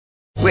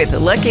With the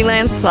Lucky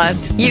Land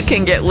Slots, you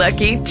can get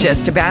lucky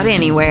just about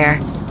anywhere.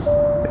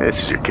 This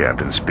is your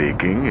captain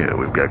speaking.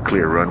 We've got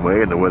clear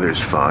runway and the weather's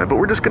fine, but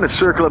we're just going to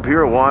circle up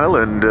here a while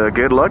and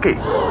get lucky.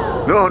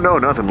 No,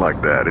 nothing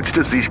like that. It's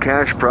just these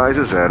cash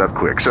prizes add up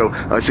quick. So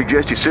I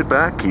suggest you sit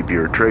back, keep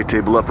your tray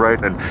table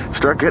upright, and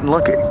start getting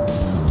lucky.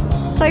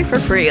 Play for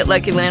free at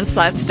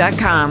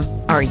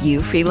LuckyLandSlots.com. Are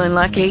you feeling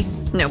lucky?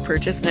 No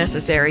purchase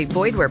necessary.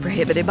 Void where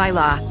prohibited by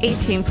law.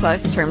 18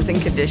 plus terms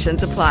and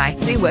conditions apply.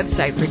 See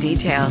website for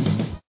details.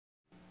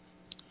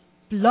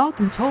 Blog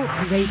and Talk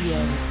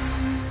Radio.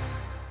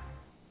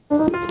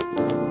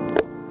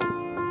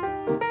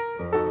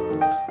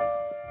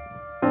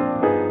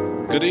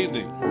 Good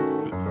evening.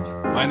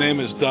 My name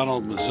is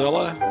Donald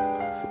Mazzella,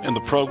 and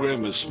the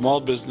program is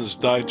Small Business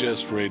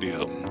Digest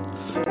Radio.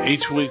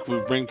 Each week we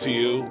bring to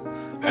you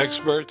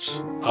experts,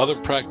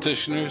 other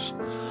practitioners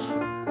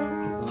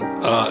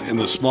in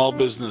the small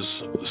business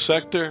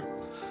sector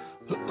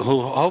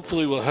who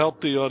hopefully will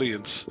help the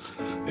audience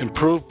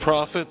improve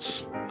profits,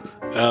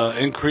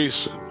 increase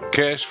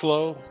cash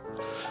flow,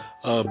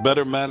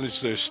 better manage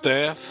their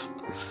staff,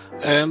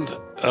 and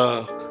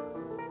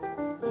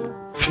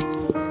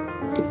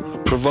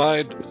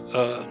provide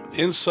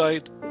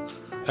insight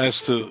as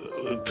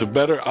to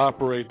better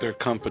operate their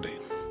company.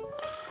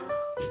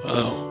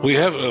 We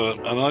have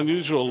an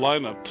unusual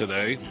lineup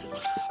today.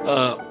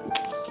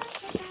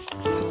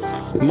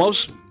 Most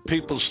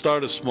people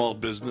start a small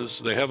business.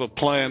 They have a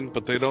plan,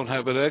 but they don't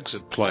have an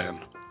exit plan.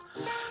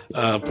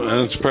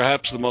 And it's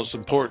perhaps the most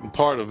important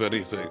part of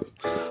anything.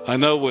 I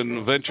know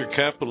when venture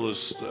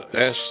capitalists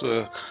ask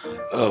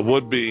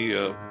would-be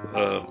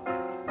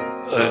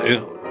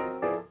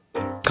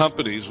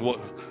companies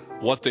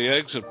what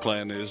the exit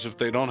plan is, if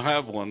they don't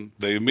have one,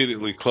 they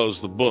immediately close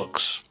the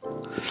books.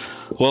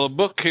 Well, a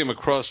book came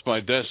across my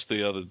desk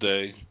the other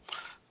day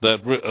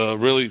that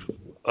really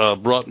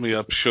brought me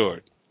up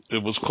short.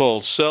 It was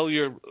called Sell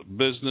Your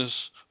Business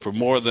for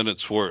More Than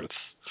It's Worth.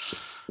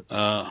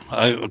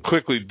 I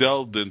quickly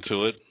delved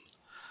into it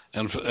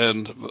and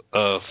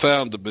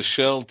found that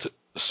Michelle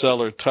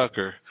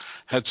Seiler-Tucker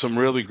had some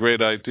really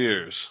great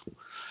ideas.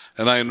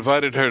 And I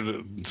invited her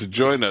to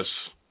join us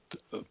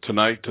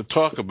tonight to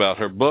talk about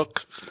her book,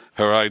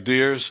 her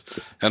ideas,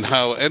 and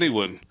how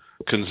anyone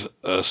can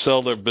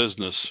sell their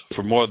business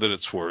for more than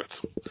it's worth.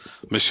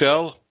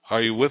 Michelle,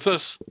 are you with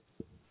us?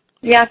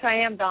 Yes, I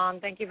am, Don.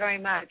 Thank you very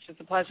much. It's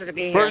a pleasure to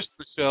be here. First,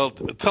 Michelle,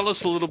 tell us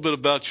a little bit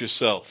about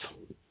yourself.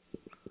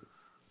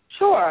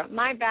 Sure.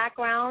 My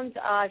background,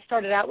 I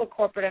started out with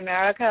corporate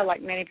America,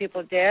 like many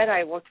people did.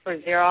 I worked for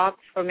Xerox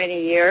for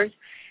many years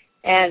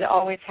and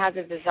always had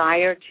the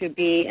desire to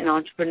be an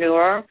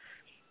entrepreneur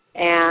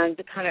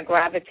and kind of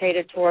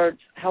gravitated towards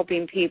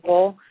helping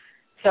people.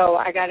 So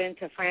I got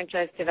into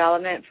franchise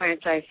development,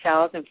 franchise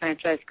sales, and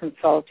franchise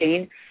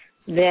consulting.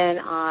 Then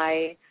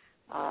I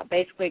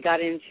basically got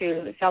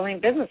into selling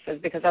businesses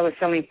because I was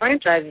selling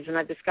franchises, and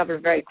I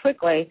discovered very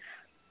quickly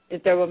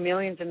that there were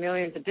millions and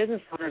millions of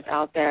business owners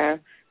out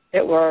there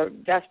that were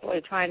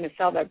desperately trying to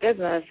sell their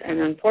business, and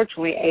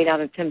unfortunately 8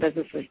 out of 10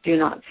 businesses do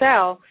not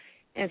sell,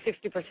 and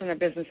 60% of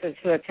businesses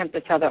who attempt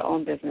to sell their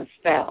own business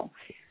fail.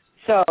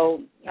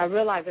 So I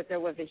realized that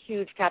there was a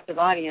huge captive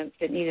audience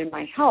that needed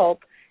my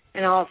help,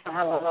 and I also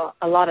had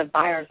a lot of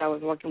buyers I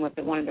was working with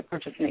that wanted to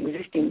purchase an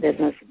existing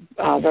business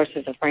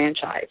versus a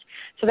franchise.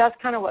 So that's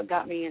kind of what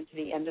got me into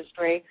the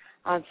industry.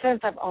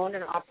 Since I've owned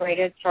and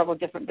operated several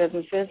different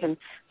businesses and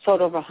sold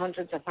over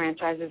hundreds of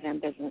franchises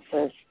and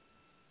businesses.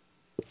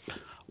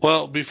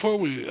 Well, before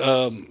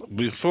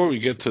we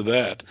get to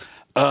that,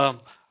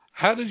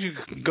 how did you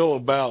go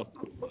about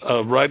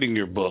writing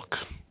your book?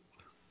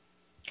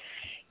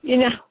 You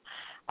know,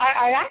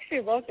 I actually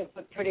wrote the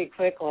book pretty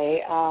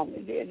quickly.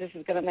 This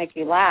is going to make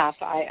you laugh.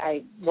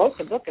 I wrote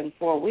the book in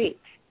 4 weeks.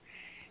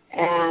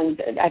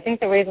 And I think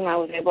the reason I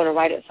was able to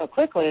write it so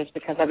quickly is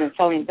because I've been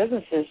selling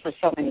businesses for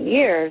so many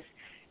years,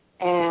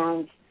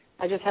 and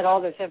I just had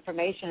all this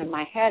information in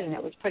my head, and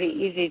it was pretty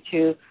easy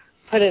to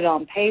put it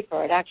on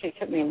paper. It actually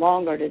took me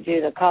longer to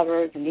do the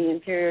covers and the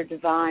interior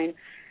design,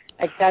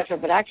 etc.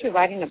 But actually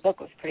writing the book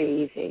was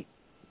pretty easy.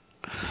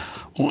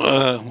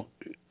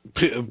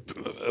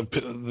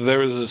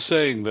 There is a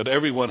saying that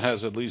everyone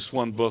has at least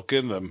one book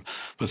in them,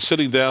 but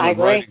sitting down and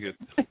writing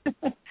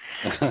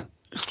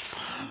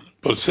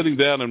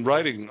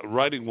it,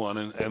 writing one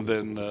and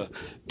then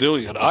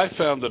doing it, I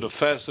found it a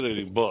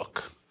fascinating book,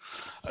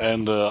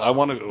 and I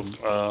want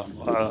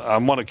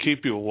to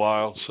keep you a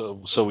while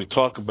so we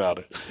talk about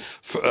it.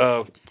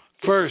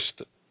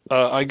 First,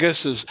 I guess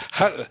is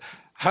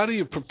how do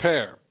you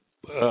prepare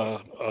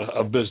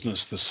a business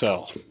to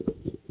sell?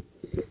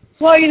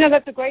 Well,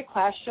 that's a great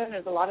question.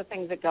 There's a lot of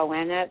things that go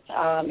in it.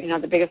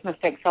 The biggest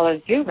mistake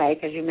sellers do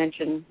make, as you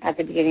mentioned at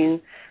the beginning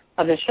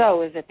of the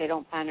show, is that they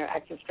don't plan their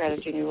exit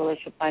strategy, and you really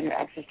should plan your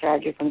exit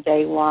strategy from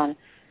day one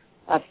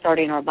of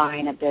starting or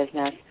buying a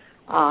business.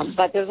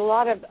 But there's a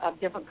lot of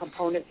different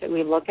components that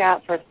we look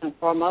at. First and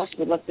foremost,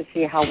 we look to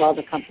see how well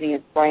the company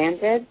is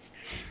branded.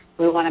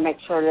 We want to make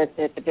sure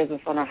that the business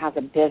owner has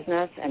a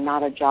business and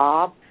not a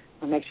job.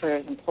 We make sure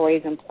there's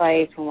employees in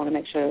place. We want to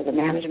make sure there's a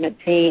management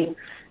team,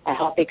 a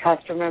healthy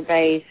customer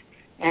base,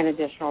 and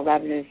additional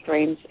revenue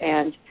streams.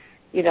 And,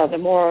 the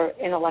more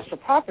intellectual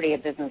property a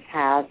business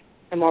has,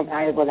 the more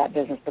valuable that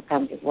business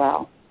becomes as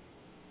well.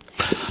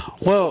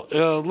 Well,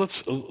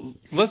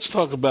 let's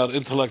talk about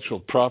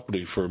intellectual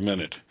property for a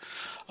minute.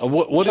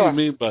 What Sure. do you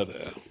mean by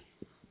that?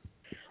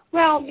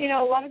 Well,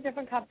 a lot of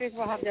different companies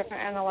will have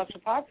different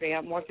intellectual property.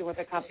 I'm working with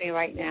a company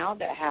right now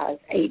that has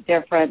 8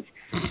 different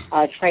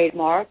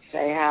trademarks.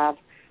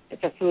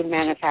 It's a food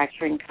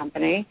manufacturing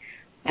company,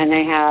 and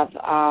they have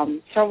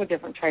several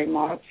different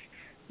trademarks.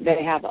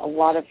 They have a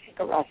lot of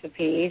secret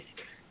recipes.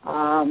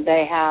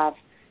 They have,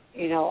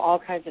 all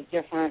kinds of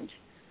different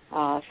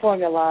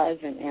formulas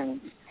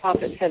and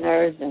profit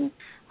centers and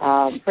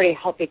pretty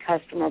healthy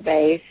customer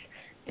base.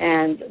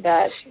 And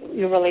that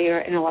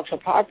your intellectual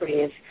property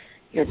is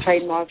your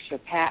trademarks, your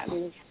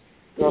patents,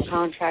 your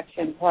contracts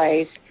in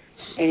place,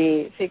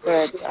 any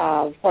secret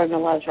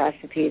formulas,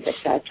 recipes,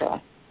 etc.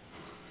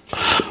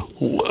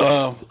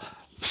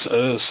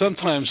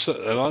 Sometimes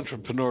an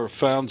entrepreneur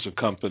founds a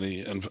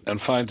company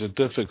and finds it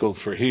difficult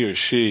for he or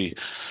she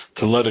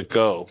to let it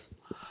go.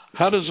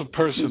 How does a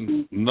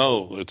person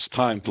know it's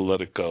time to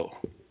let it go?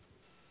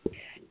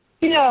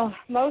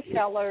 Most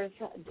sellers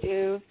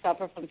do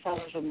suffer from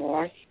seller's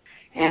remorse,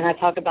 and I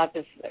talk about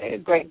this a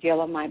great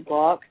deal in my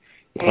book.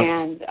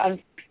 And,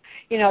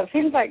 it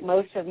seems like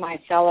most of my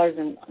sellers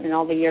in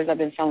all the years I've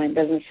been selling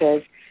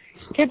businesses,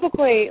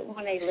 typically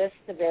when they list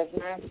the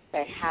business,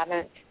 they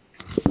haven't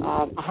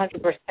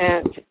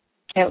 100%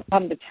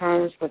 come to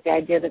terms with the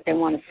idea that they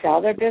want to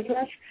sell their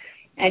business.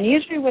 And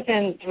usually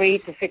within 3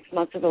 to 6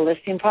 months of the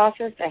listing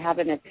process, they have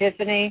an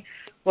epiphany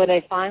where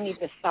they finally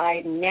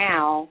decide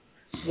now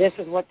this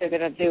is what they're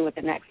going to do with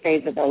the next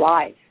phase of their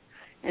life.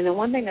 And the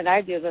one thing that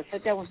I do is I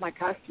sit down with my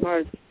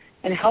customers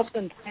and help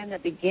them plan the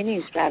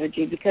beginning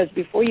strategy, because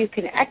before you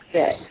can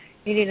exit,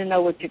 you need to know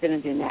what you're going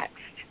to do next.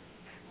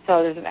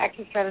 So there's an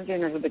exit strategy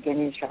and there's a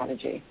beginning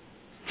strategy.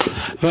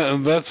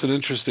 And that's an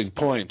interesting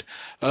point.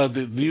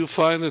 Do you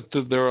find that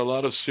there are a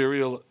lot of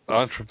serial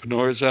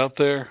entrepreneurs out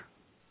there?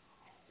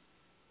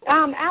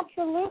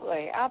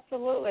 Absolutely. I've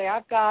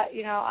got,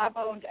 I've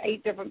owned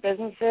 8 different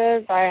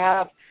businesses. I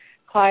have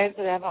clients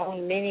that have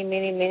owned many,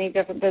 many, many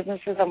different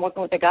businesses. I'm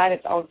working with a guy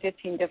that's owned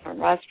 15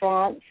 different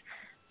restaurants.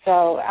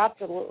 So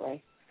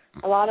absolutely.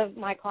 A lot of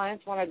my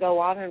clients want to go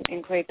on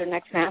and create their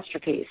next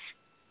masterpiece.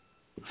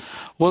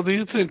 Well, do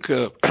you think,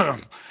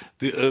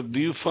 do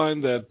you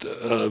find that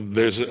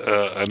there's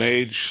an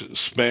age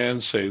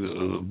span, say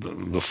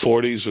the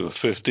 40s or the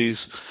 50s,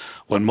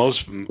 when most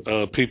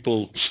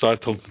people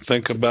start to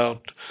think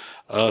about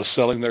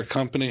selling their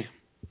company?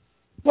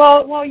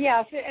 Well,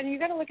 yes, and you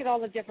got to look at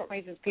all the different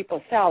reasons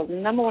people sell. The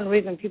number one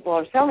reason people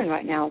are selling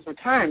right now is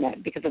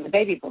retirement because of the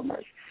baby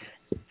boomers.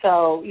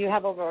 So you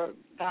have over,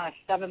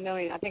 7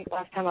 million. I think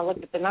last time I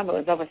looked at the number,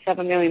 it was over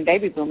 7 million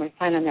baby boomers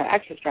planning their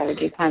exit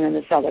strategy, planning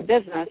to sell their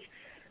business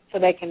so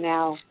they can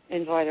now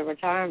enjoy their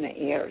retirement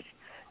years.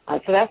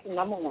 So that's the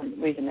number one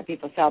reason that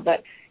people sell.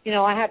 But,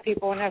 I have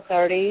people in their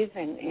 30s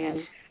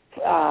and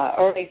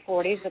early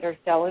 40s that are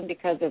selling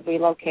because of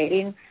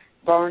relocating,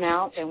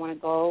 burnout. They want to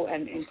go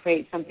and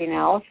create something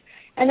else.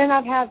 And then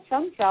I've had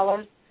some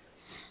sellers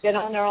get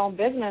on their own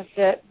business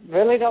that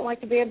really don't like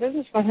to be a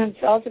business for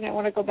themselves and they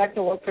want to go back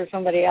to work for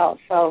somebody else.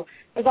 So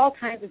there's all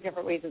kinds of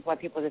different reasons why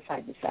people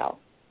decide to sell.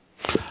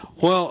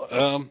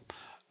 Well,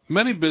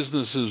 many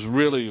businesses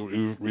really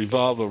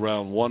revolve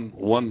around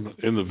one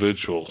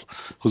individual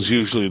who's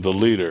usually the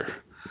leader.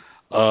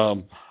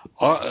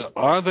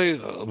 Are they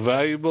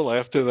valuable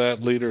after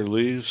that leader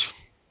leaves?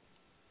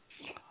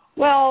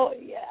 Well,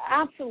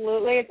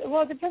 absolutely.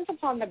 It depends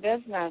upon the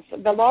business.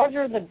 The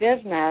larger the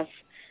business,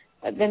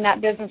 then that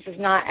business is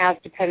not as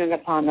dependent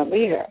upon the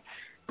leader.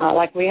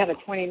 Like we have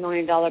a $20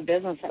 million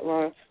business that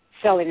we're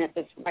selling at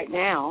this right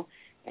now,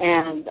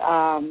 and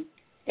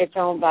it's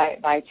owned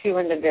by 2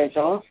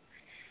 individuals,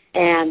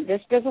 and this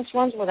business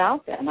runs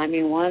without them. I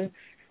mean, one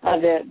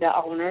of the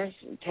owners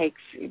takes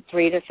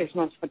 3 to 6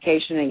 months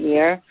vacation a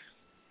year.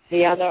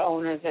 The other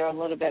owners, they're a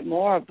little bit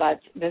more,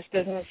 but this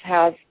business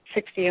has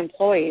 60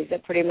 employees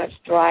that pretty much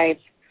thrive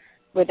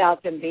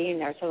without them being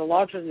there. So the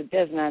larger the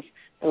business,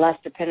 the less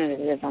dependent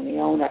it is on the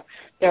owner.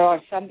 There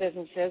are some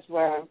businesses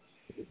where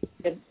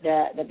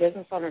the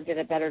business owner did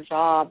a better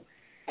job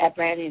at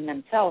branding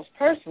themselves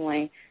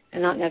personally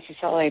and not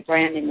necessarily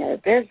branding their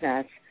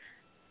business.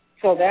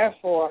 So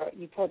therefore,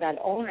 you pull that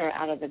owner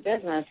out of the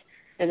business,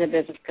 then the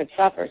business could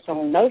suffer.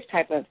 So in those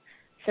type of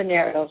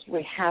scenarios,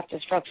 we have to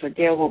structure a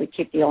deal where we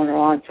keep the owner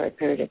on for a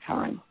period of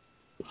time.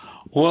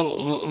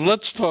 Well,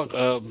 let's talk.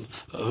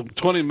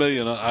 20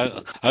 million.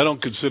 I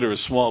don't consider a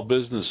small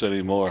business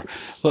anymore.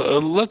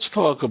 Let's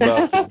talk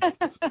about.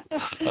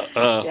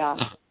 Yeah.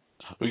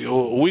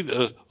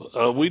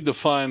 We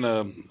define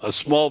a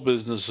small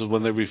business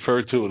when they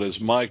refer to it as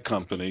my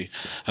company,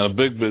 and a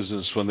big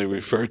business when they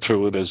refer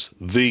to it as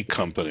the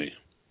company.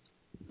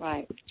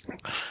 Right.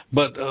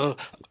 But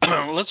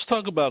let's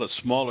talk about a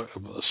smaller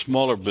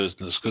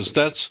business, because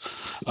that's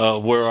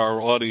where our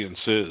audience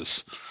is.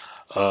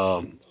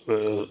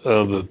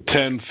 the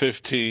 10,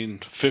 15,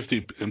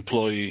 50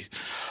 employee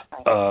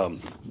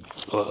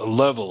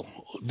level.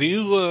 Do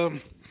you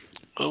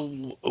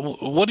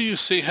what do you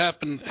see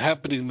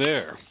happening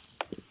there?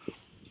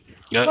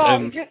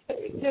 Well,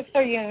 just so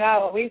you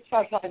know, we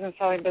specialize in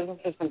selling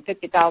businesses from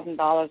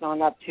 $50,000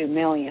 on up to $1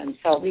 million.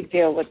 So we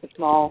deal with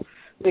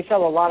we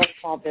sell a lot of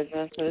small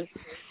businesses.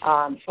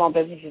 Small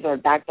businesses are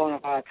the backbone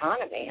of our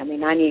economy. I mean,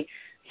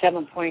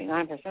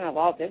 97.9% of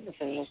all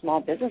businesses are small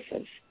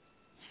businesses.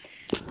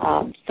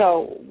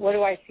 So what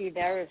do I see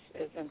there is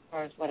as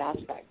far as what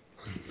aspect?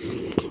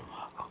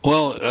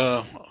 Well,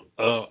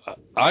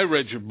 I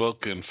read your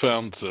book and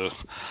found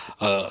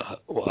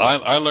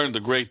I learned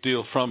a great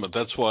deal from it.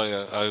 That's why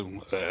I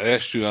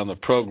asked you on the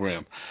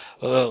program.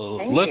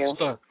 Let's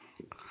start.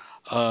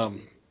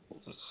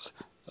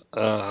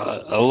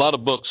 A lot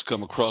of books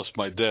come across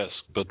my desk,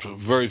 but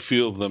very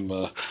few of them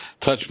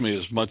touch me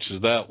as much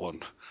as that one.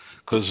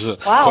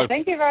 Wow,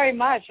 thank you very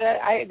much.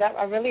 I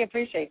really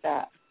appreciate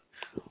that.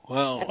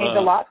 Well, that means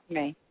a lot to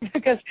me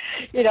because,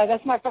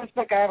 that's my first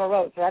book I ever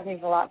wrote, so that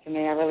means a lot to me.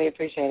 I really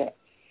appreciate it.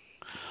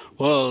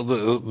 Well,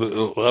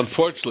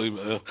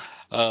 unfortunately,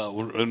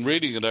 in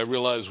reading it, I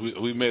realized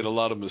we made a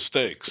lot of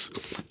mistakes.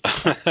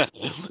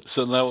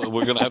 So now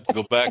we're going to have to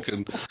go back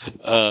and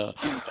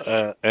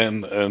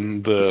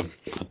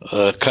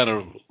kind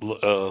of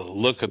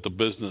look at the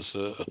business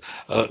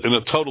in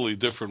a totally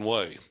different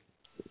way.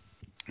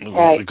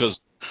 Right. Because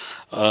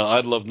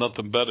I'd love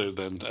nothing better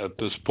than at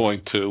this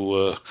point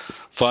to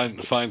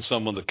find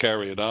someone to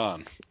carry it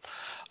on.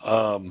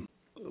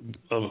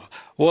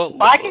 Well,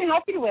 I can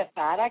help you with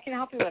that.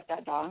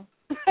 Don.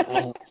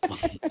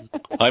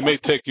 I may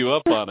take you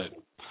up on it.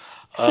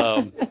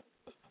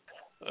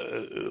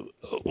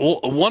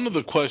 One of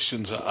the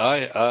questions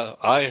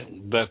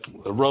that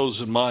arose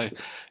in my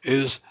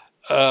is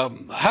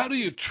how do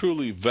you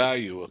truly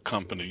value a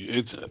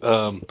company?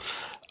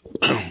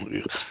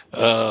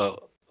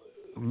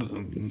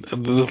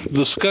 The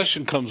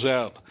discussion comes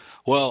out,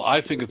 well,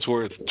 I think it's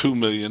worth $2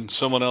 million.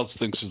 Someone else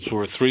thinks it's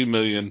worth $3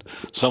 million.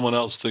 Someone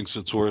else thinks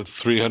it's worth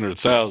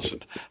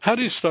 $300,000. How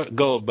do you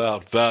go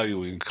about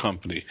valuing a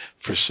company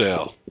for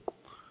sale?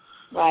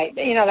 Right.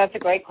 That's a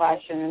great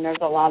question, and there's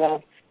a lot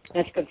of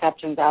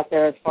misconceptions out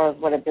there as far as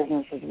what a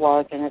business is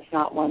worth, and it's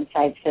not one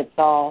size fits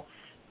all.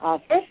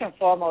 First and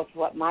foremost,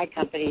 what my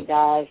company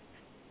does,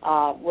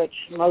 which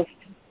most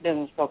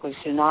business brokers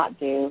do not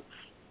do,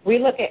 we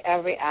look at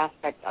every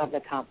aspect of the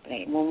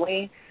company. When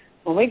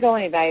we go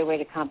and evaluate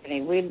a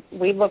company,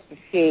 we look to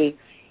see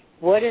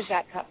what is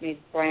that company's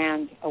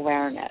brand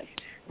awareness.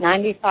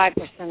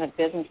 95% of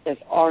businesses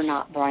are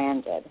not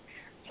branded.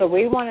 So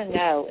we want to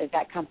know, is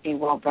that company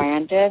well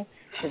branded?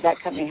 Does that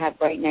company have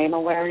great name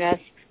awareness?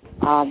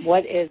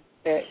 What is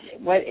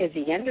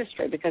the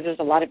industry? Because there's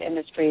a lot of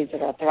industries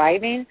that are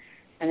thriving,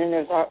 and then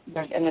there's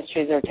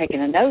industries that are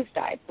taking a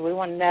nosedive. So we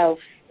want to know,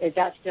 is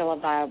that still a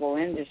viable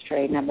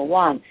industry, number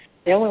one.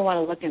 Then we want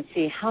to look and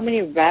see how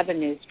many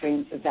revenue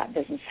streams does that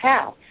business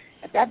have.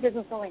 If that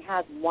business only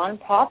has one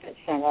profit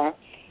center,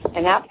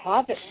 and that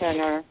profit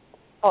center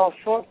falls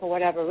short for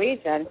whatever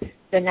reason,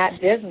 then that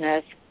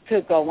business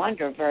could go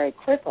under very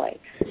quickly.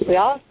 We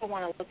also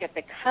want to look at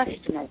the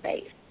customer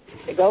base.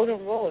 The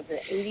golden rule is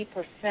that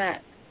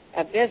 80%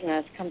 of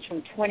business comes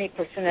from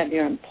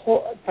 20%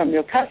 from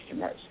your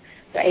customers.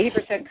 So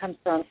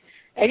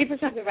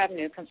 80% of the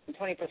revenue comes from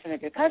 20%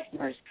 of your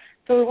customers.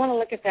 So we want to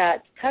look at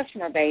that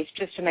customer base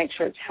just to make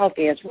sure it's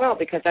healthy as well,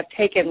 because I've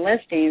taken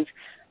listings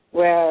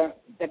where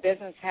the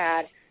business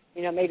had,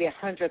 maybe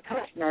 100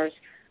 customers,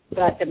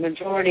 but the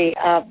majority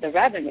of the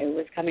revenue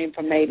was coming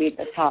from maybe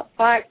the top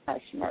 5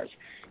 customers.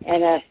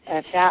 And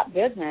if that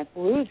business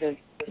loses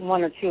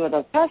one or two of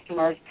those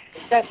customers,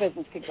 that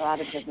business could go out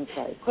of business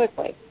very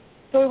quickly.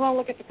 So we want to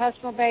look at the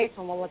customer base,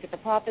 we want to look at the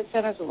profit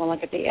centers, we want to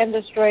look at the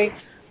industry.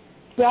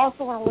 We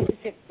also want to look to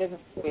see if the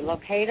business is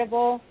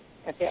relocatable,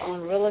 if they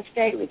own real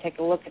estate. We take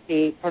a look at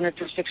the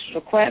furniture, fixtures,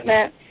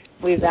 equipment.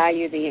 We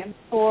value the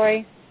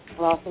inventory.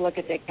 We'll also look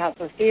at the accounts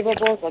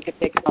receivables, look at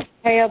the accounts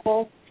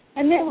payable,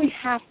 and then we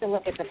have to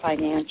look at the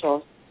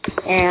financials.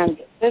 And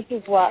this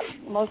is what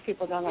most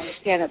people don't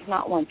understand. It's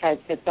not one size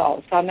fits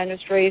all. Some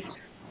industries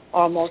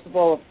are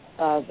multiple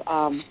of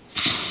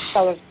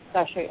sellers,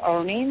 especially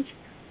earnings.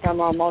 Some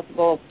are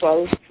multiple of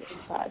gross,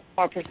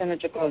 or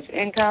percentage of gross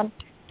income.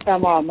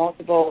 Some are a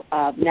multiple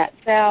of net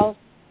sales.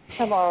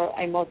 Some are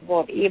a multiple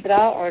of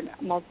EBITDA or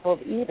a multiple of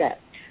EBIT.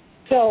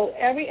 So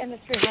every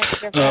industry has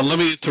a different... let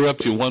me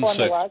interrupt you 1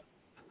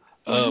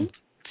 second.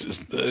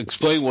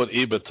 Explain what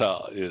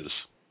EBITDA is,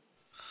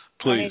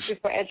 please. That means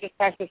for interest,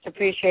 taxes,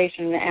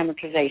 depreciation, and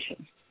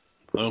amortization.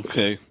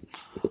 Okay.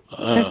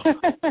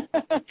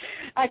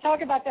 I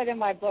talk about that in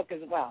my book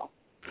as well.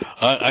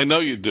 I know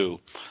you do.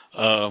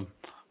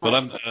 But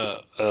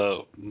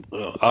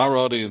our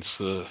audience,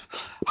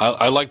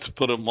 I like to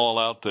put them all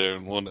out there.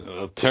 And when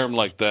a term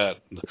like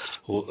that,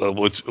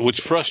 which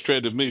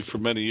frustrated me for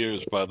many years,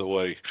 by the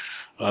way,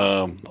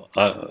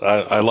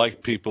 I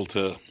like people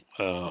to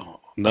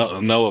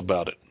know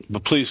about it.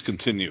 But please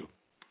continue.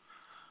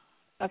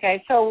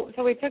 Okay, so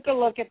we took a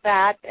look at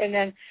that, and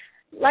then,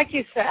 like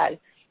you said,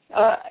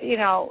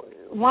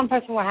 one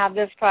person will have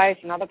this price,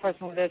 another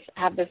person will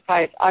have this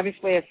price.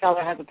 Obviously, a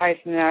seller has a price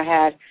in their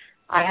head.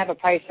 I have a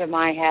price in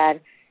my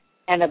head,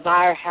 and a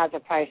buyer has a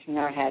price in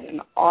their head.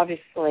 And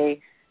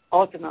obviously,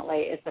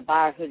 ultimately, it's the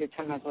buyer who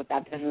determines what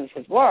that business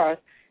is worth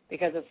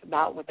because it's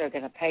about what they're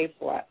going to pay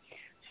for it.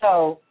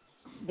 So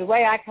the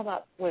way I come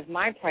up with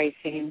my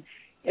pricing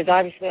is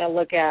obviously I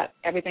look at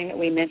everything that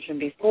we mentioned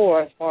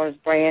before as far as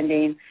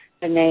branding,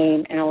 the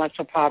name,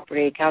 intellectual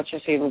property, accounts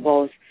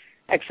receivables,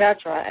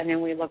 etc. And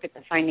then we look at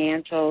the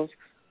financials.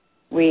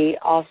 We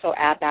also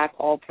add back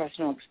all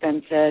personal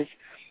expenses.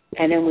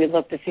 And then we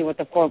look to see what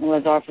the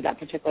formulas are for that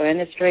particular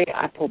industry.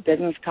 I pull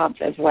business comps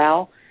as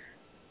well.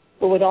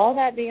 But with all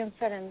that being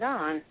said and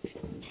done,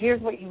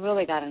 here's what you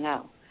really got to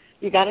know.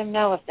 You got to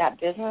know if that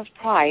business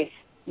price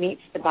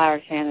meets the buyer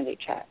sanity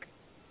check.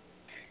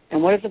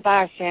 And what does the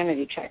buyer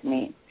sanity check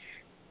mean?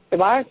 The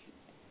buyers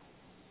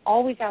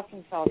always ask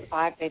themselves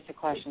 5 basic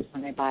questions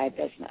when they buy a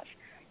business.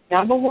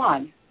 Number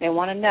one, they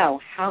want to know,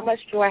 how much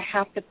do I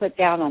have to put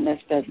down on this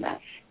business?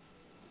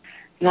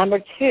 Number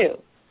two,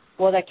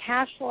 will the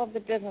cash flow of the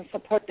business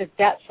support the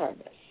debt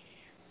service?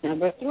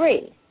 Number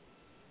three,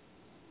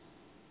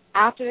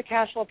 after the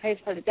cash flow pays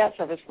for the debt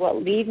service, will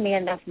it leave me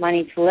enough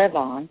money to live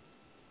on?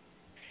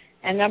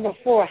 And number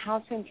four,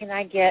 how soon can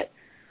I get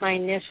my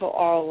initial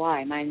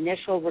ROI, my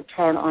initial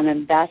return on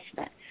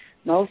investment?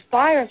 Most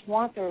buyers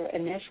want their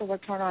initial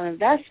return on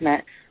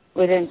investment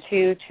within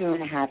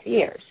 2.5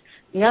 years.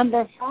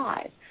 Number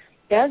five,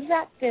 does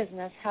that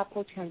business have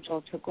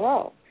potential to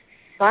grow?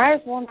 Buyers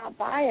will not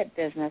buy a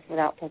business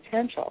without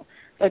potential,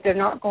 but they're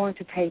not going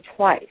to pay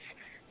twice.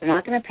 They're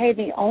not going to pay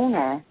the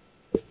owner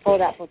for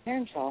that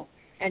potential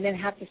and then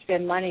have to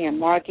spend money in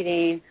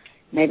marketing,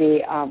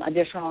 maybe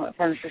additional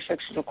furniture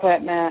restrictions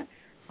equipment,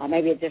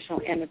 maybe additional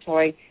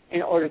inventory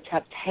in order to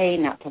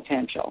obtain that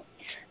potential.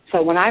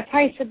 So when I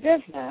price a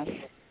business,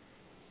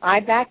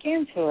 I back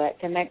into it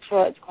to make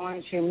sure it's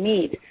going to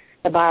meet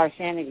the buyer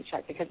sanity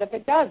check, because if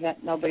it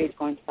doesn't, nobody's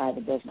going to buy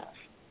the business.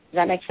 Does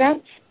that make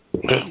sense?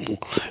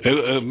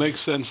 It makes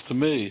sense to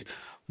me.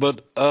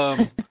 But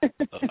the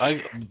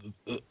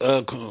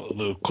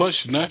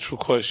natural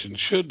question,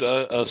 should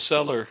a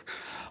seller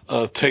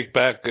take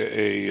back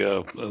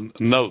a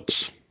notes?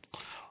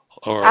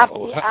 Or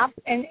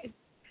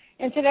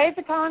in today's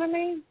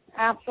economy,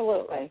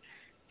 absolutely.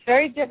 It's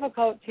very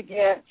difficult to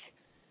get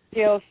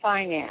deals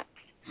financed.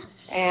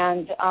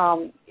 And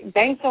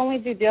banks only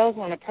do deals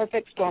when a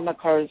perfect storm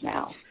occurs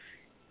now.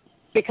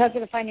 Because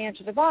of the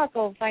financial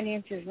debacle,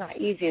 financing is not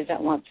easy as it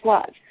once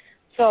was.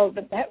 So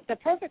the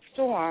perfect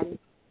storm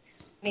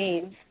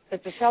means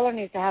that the seller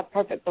needs to have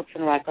perfect books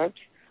and records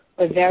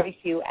with very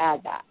few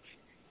add-backs.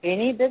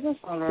 Many business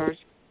owners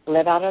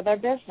live out of their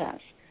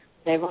business.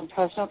 They run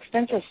personal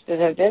expenses to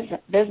their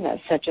business,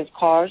 such as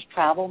cars,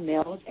 travel,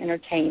 meals,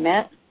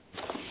 entertainment.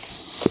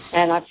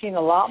 And I've seen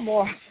a lot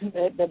more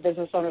that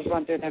business owners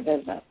run through their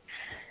business.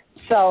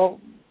 So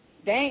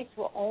banks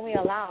will only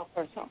allow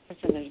for some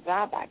percentage of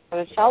add-back. So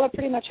the seller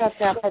pretty much has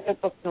to have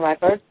perfect books and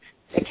records.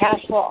 The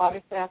cash flow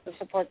obviously has to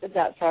support the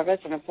debt service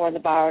and afford the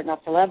buyer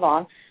enough to live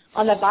on.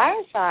 On the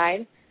buyer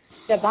side,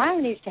 the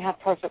buyer needs to have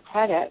perfect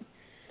credit.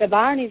 The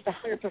buyer needs to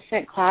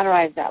 100%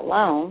 collateralize that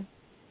loan.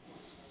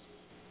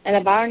 And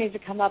the buyer needs to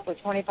come up with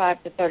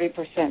 25 to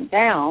 30%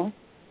 down.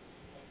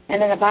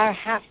 And then the buyer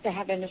has to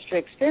have industry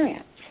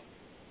experience.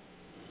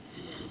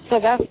 So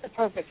that's the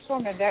perfect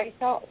storm. And very,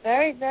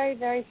 very,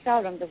 very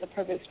seldom does a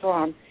perfect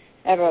storm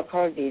ever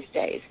occur these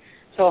days.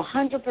 So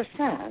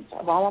 100%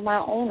 of all of my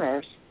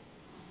owners,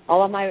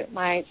 all of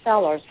my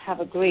sellers have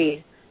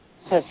agreed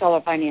to a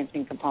seller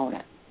financing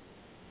component.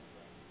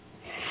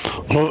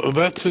 Well,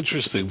 that's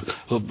interesting.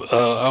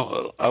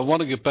 I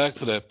want to get back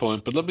to that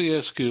point, but let me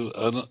ask you,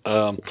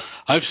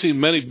 I've seen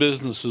many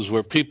businesses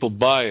where people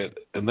buy it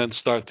and then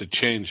start to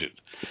change it.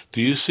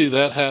 Do you see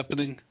that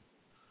happening?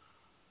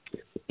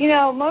 You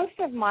know, most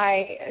of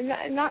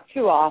not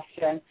too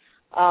often,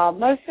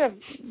 most of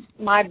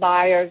my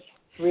buyers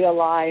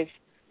realize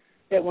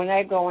that when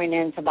they're going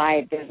in to buy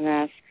a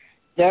business,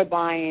 they're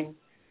buying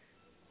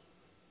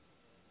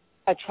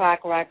a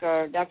track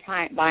record, they're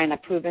buying a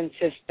proven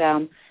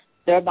system,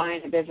 they're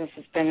buying a business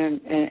that's been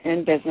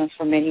in business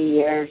for many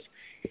years,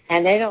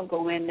 and they don't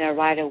go in there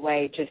right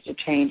away just to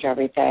change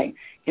everything.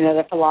 You know,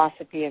 the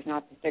philosophy is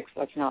not to fix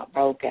what's not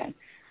broken.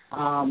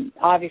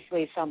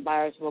 Obviously, some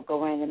buyers will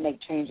go in and make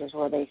changes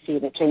where they see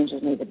the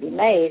changes need to be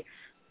made,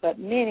 but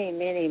many,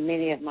 many,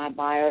 many of my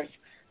buyers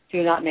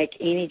do not make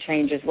any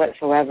changes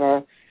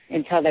whatsoever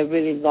until they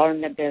really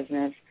learn the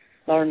business,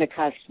 learn the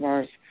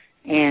customers,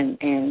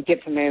 and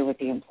get familiar with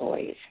the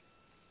employees.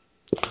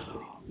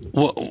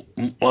 Well,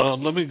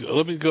 let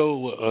me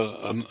go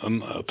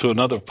to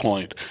another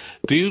point.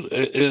 Do you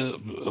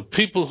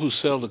people who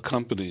sell to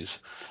companies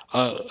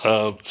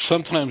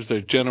sometimes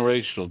they're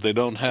generational? They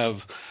don't have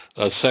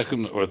a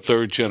second or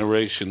third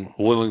generation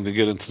willing to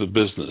get into the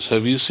business.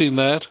 Have you seen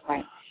that?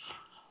 Right.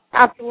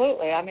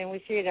 Absolutely. I mean,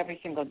 we see it every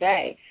single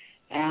day.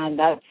 And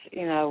that's,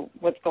 you know,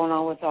 what's going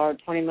on with our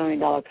 $20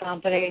 million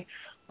company.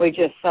 We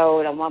just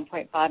sold a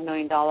 $1.5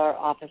 million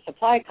office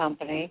supply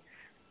company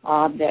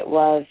that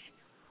was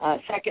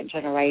second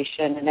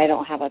generation, and they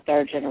don't have a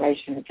third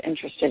generation that's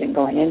interested in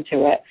going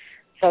into it.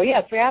 So,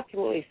 yes, we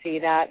absolutely see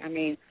that. I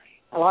mean,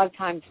 a lot of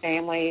times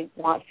family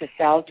wants to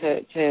sell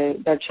to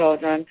their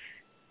children.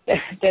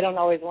 They don't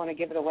always want to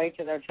give it away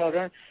to their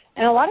children.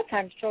 And a lot of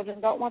times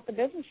children don't want the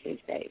business these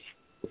days.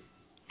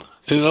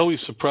 It always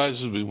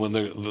surprises me when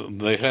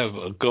they have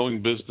a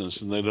going business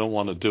and they don't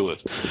want to do it.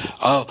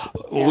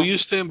 Will you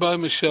stand by,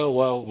 Michelle,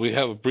 while we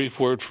have a brief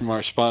word from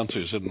our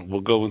sponsors, and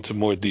we'll go into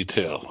more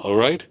detail, all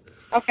right?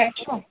 Okay,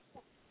 sure.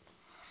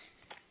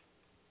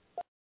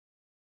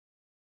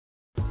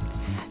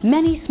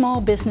 Many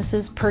small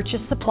businesses purchase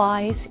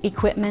supplies,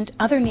 equipment,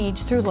 other needs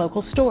through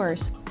local stores.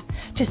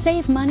 To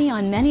save money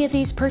on many of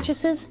these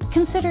purchases,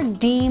 consider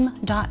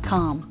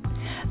Deem.com.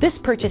 This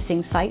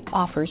purchasing site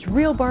offers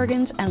real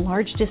bargains and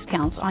large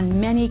discounts on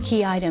many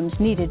key items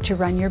needed to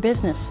run your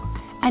business,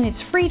 and it's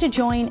free to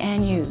join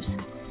and use.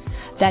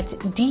 That's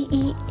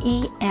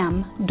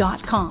DEEM.com.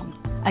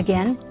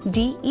 Again,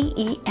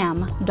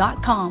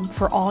 DEEM.com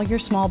for all your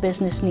small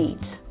business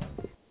needs.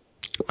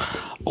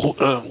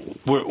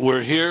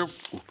 We're here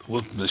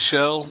with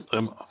Michelle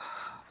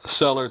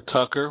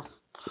Seiler-Tucker,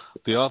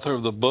 the author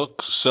of the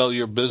book, Sell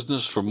Your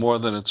Business for More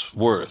Than It's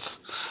Worth.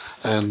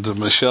 And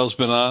Michelle's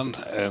been on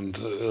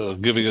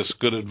and giving us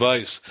good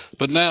advice.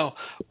 But now,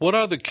 what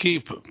are the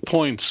key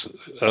points,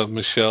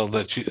 Michelle,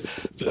 that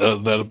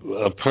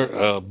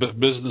a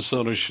business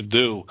owner should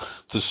do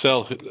to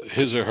sell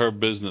his or her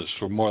business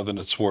for more than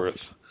it's worth?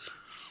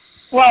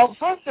 Well,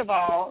 first of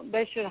all,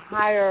 they should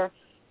hire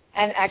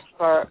an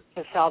expert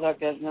to sell their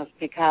business,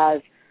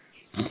 because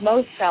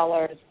most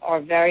sellers are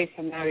very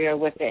familiar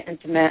with the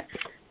intimate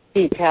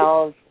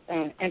details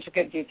and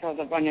intricate details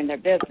of running their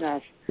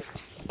business,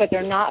 but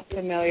they're not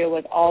familiar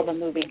with all the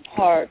moving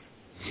parts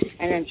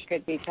and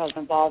intricate details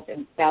involved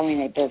in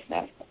selling a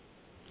business.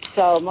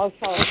 So most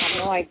sellers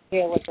have no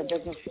idea what their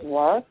business is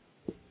worth.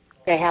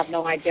 They have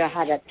no idea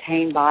how to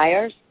obtain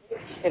buyers.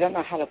 They don't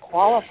know how to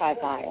qualify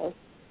buyers.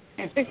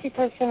 And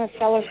 60% of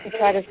sellers who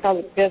try to sell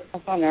the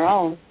business on their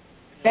own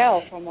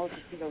fail for a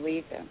multitude of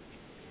reasons.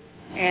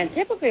 And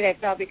typically they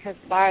fail because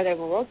the buyer they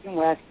were working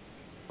with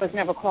was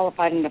never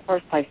qualified in the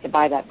first place to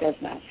buy that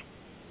business.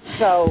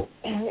 So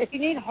if you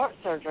need heart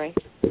surgery,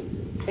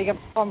 you can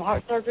perform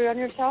heart surgery on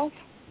yourself?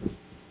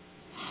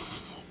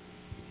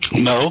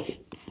 No.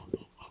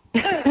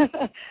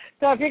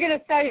 So if you're going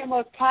to sell your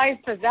most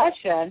prized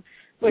possession,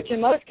 which in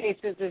most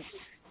cases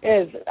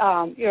is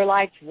your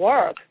life's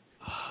work,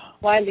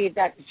 why leave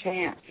that to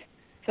chance?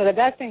 So the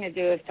best thing to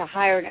do is to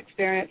hire an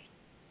experienced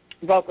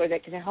broker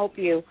that can help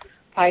you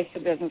price the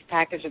business,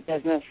 package a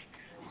business,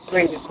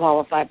 bring in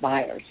qualified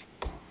buyers.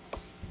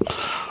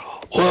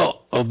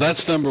 Well, that's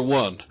number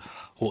one.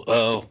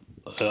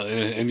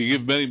 And you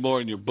give many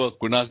more in your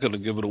book. We're not going to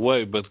give it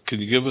away, but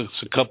can you give us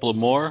a couple of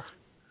more?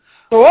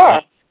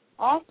 Sure.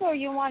 Also,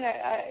 you want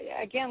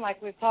to, again,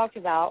 like we've talked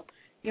about,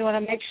 you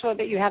want to make sure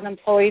that you have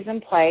employees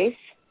in place.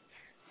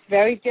 It's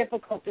very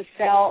difficult to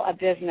sell a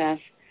business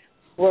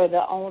where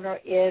the owner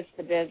is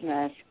the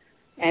business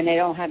and they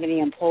don't have any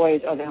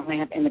employees, or they only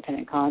have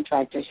independent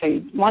contractors. So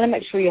you want to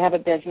make sure you have a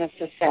business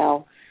to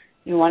sell.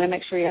 You want to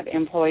make sure you have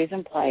employees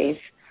in place.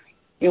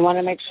 You want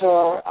to make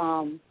sure,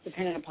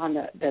 depending upon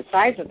the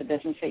size of the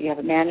business, that you have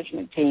a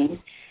management team.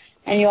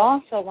 And you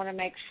also want to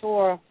make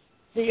sure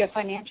that your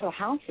financial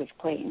house is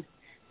clean.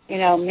 You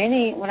know,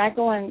 when I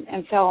go in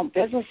and sell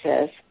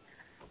businesses,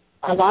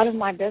 a lot of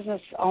my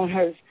business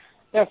owners,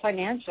 their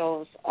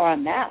financials are a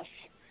mess.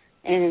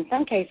 And in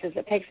some cases,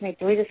 it takes me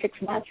 3 to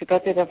 6 months to go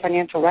through their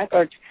financial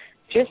records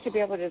just to be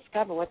able to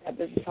discover what that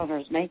business owner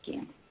is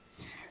making.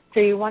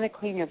 So you want to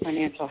clean your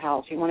financial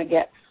house. You want to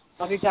get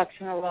all your ducks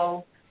in a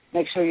row,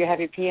 make sure you have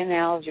your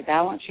P&Ls, your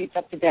balance sheets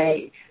up to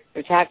date,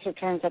 your tax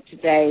returns up to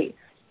date.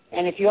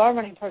 And if you are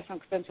running personal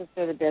expenses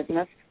through the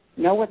business,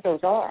 know what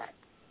those are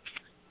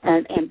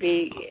and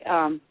be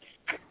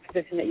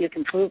positioned that you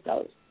can prove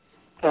those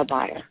to a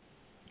buyer.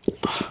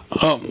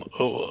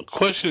 A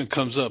question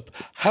comes up.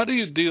 How do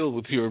you deal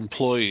with your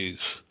employees?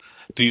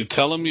 Do you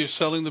tell them you're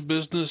selling the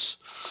business?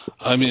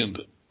 I mean,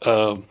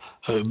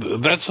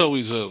 that's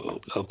always,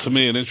 to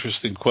me, an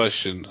interesting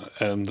question.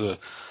 And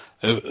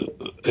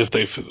if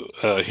they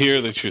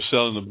hear that you're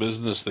selling the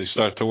business, they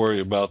start to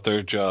worry about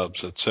their jobs,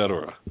 et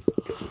cetera.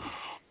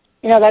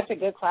 You know, that's a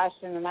good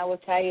question, and I will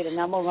tell you the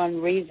number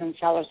one reason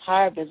sellers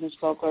hire business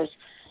brokers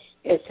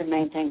is to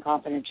maintain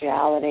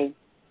confidentiality.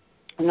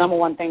 The number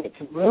one thing that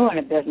can ruin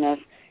a business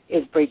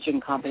is breaching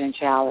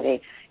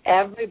confidentiality.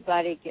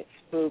 Everybody gets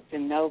spooked,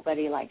 and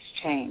nobody likes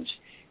change.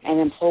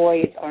 And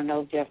employees are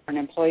no different.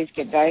 Employees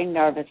get very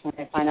nervous when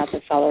they find out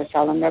the seller is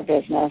selling their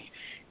business,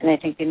 and they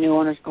think the new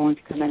owner is going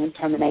to come in and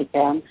terminate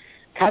them.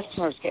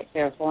 Customers get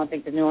fearful and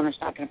think the new owner is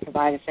not going to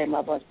provide the same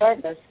level of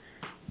service.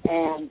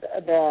 And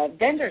the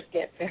vendors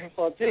get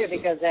fearful, too,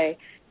 because they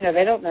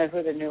don't know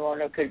who the new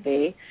owner could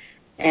be.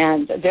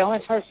 And the only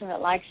person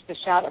that likes to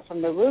shout it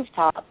from the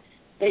rooftop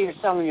that you're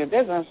selling your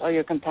business are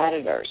your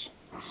competitors.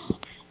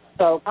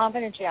 So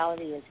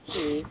confidentiality is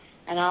key.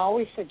 And I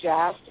always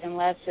suggest,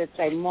 unless it's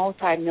a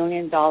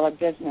multi-million-dollar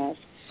business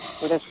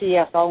with a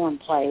CFO in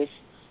place,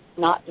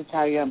 not to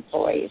tell your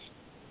employees.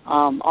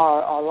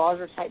 Our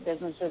larger type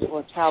businesses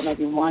will tell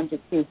maybe 1 to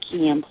 2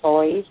 key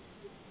employees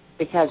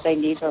because they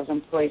need those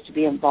employees to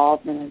be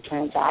involved in the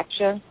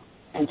transaction.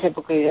 And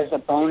typically there's a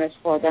bonus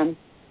for them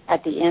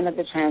at the end of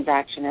the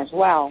transaction as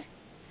well.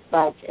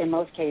 But in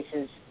most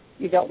cases,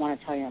 you don't want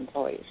to tell your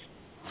employees.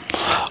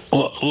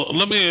 Well,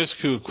 let me ask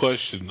you a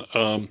question.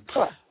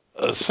 Sure.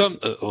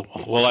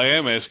 I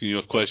am asking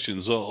you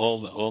questions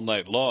all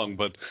night long,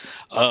 but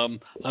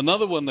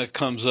another one that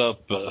comes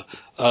up,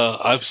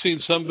 I've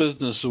seen some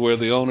businesses where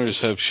the owners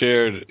have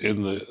shared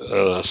in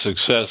the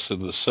success in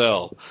the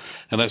sell,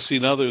 and I've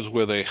seen others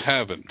where they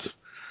haven't,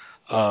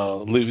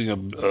 leaving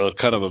a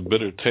kind of a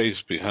bitter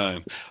taste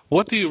behind.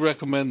 What do you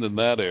recommend in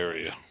that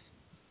area?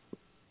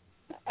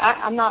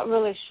 I'm not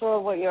really sure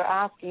what you're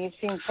asking. You've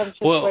seen some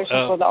situations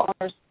where the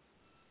owners...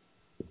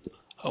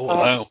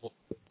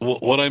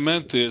 What I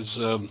meant is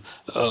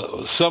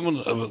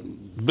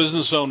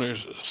business owner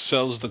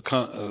sells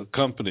the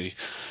company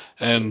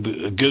and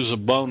gives a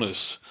bonus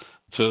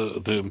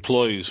to the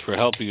employees for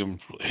helping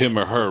him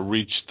or her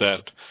reach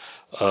that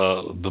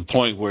the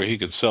point where he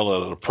could sell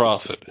it at a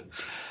profit.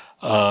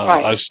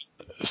 Right.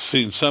 I've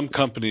seen some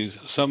companies,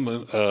 some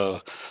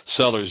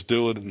sellers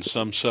do it, and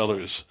some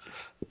sellers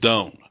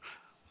don't.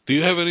 Do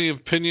you have any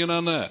opinion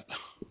on that?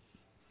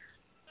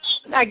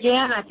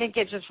 Again, I think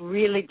it just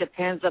really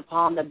depends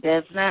upon the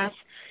business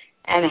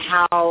and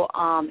how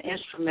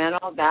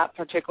instrumental that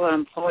particular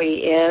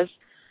employee is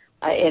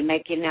in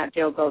making that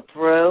deal go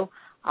through.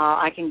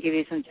 I can give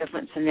you some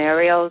different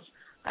scenarios.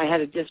 I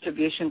had a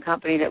distribution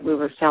company that we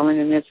were selling,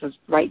 and this was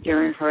right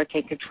during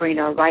Hurricane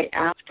Katrina, right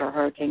after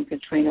Hurricane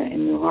Katrina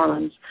in New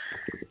Orleans.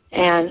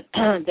 And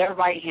their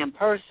right-hand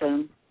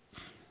person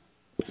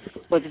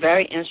was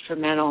very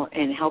instrumental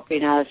in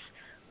helping us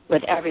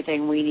with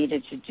everything we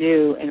needed to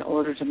do in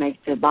order to make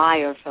the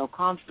buyer feel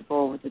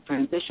comfortable with the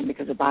transition,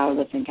 because the buyer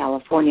lives in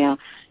California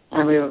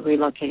and we were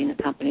relocating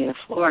the company to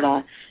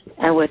Florida.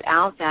 And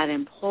without that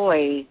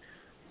employee,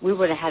 we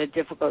would have had a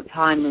difficult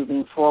time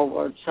moving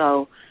forward.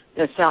 So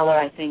the seller,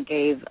 I think,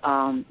 gave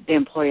the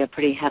employee a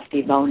pretty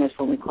hefty bonus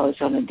when we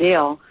closed on the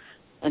deal,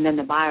 and then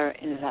the buyer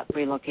ended up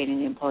relocating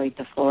the employee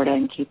to Florida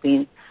and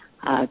keeping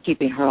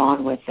her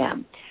on with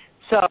them.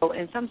 So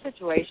in some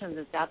situations,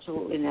 it's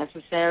absolutely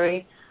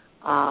necessary.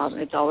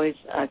 It's always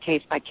a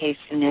case-by-case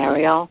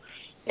scenario.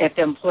 If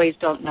the employees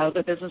don't know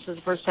the business is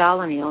for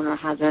sale and the owner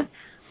hasn't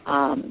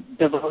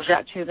divulged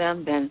that to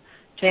them, then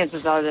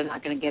chances are they're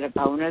not going to get a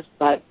bonus.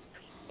 But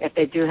if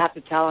they do have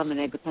to tell them and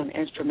they become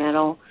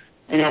instrumental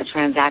in that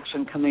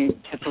transaction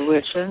coming to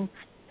fruition,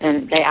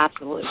 then they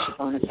absolutely should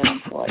bonus an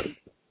employee.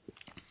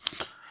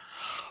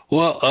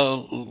 Well,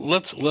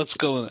 let's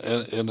go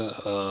in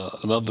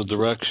another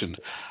direction.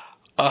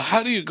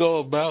 How do you go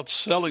about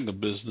selling a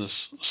business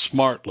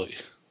smartly?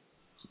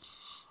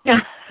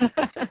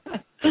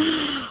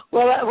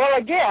 Well,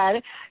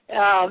 again,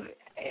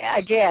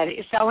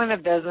 selling a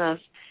business,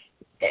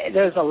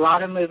 there's a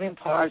lot of moving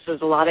parts.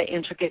 There's a lot of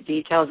intricate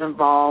details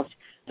involved.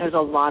 There's a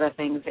lot of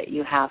things that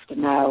you have to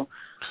know.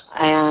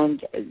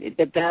 And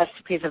the best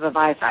piece of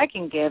advice I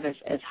can give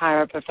is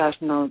hire a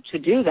professional to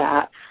do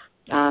that.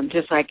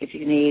 Just like if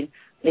you need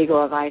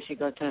legal advice, you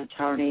go to an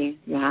attorney.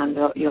 You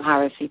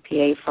hire a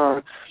CPA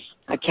for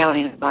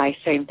accounting advice.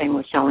 Same thing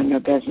with selling your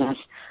business.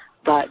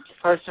 But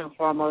first and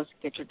foremost,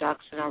 get your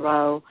ducks in a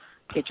row,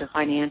 get your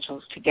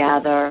financials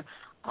together,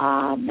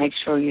 make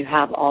sure you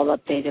have all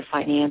updated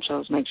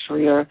financials, make sure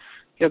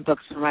your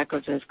books and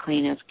records are as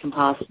clean as can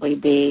possibly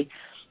be,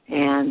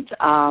 and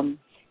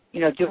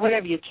do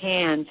whatever you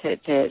can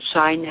to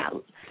shine that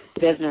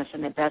business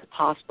in the best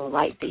possible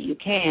light that you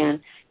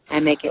can,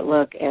 and make it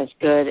look as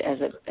good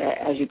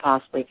as you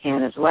possibly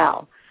can as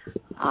well.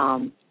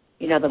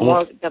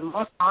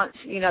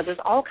 There's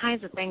all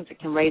kinds of things that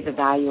can raise the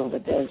value of the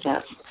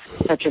business,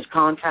 such as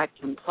contracts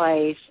in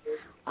place,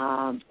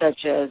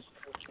 such as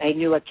a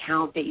new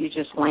account that you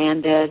just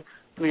landed.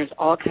 I mean, there's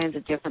all kinds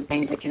of different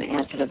things that can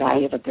add to the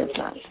value of the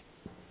business.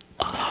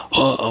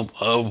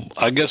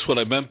 I guess what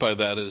I meant by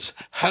that is,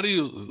 how do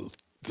you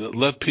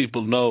let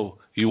people know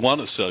you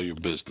want to sell your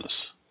business?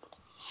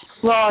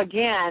 Well,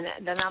 again,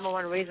 the number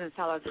one reason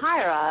sellers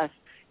hire us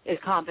is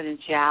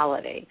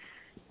confidentiality.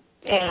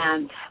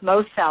 And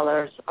most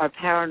sellers are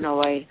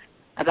paranoid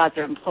about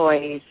their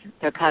employees,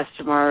 their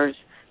customers,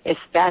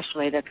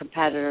 especially their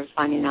competitors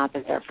finding out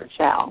that they're for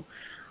sale.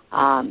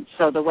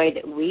 So the way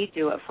that we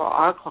do it for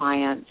our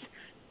clients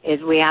is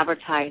we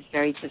advertise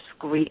very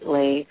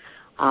discreetly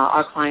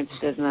our clients'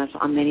 business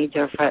on many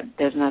different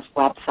business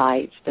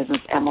websites,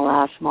 business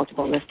MLS,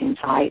 multiple listing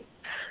sites.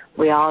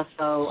 We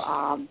also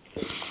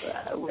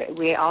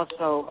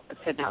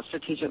send out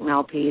strategic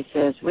mail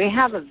pieces. We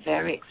have a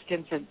very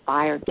extensive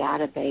buyer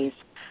database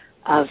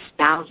of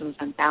thousands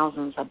and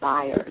thousands of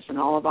buyers, and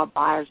all of our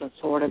buyers are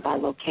sorted by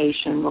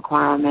location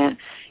requirement,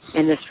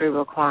 industry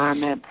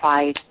requirement,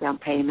 price, down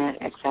payment,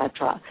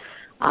 etc.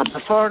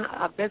 For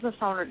a business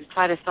owner to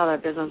try to sell their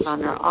business on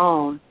their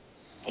own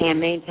and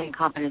maintain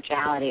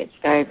confidentiality. It's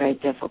very, very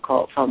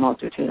difficult for a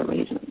multitude of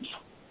reasons.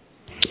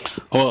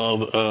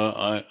 Well,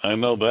 I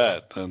know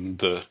that,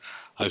 and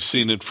I've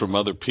seen it from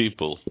other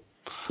people.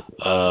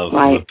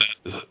 Right.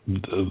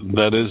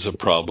 That is a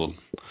problem,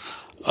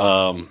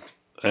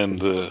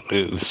 and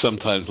it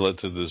sometimes led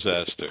to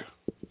disaster.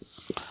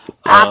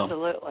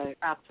 Absolutely.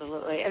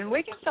 And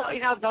we can sell,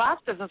 the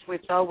last business we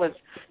sold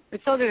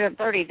it in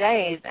 30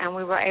 days, and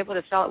we were able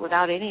to sell it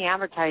without any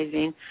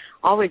advertising.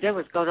 All we did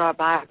was go to our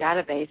buyer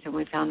database, and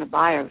we found a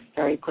buyer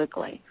very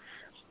quickly.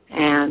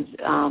 And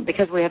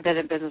because we have been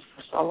in business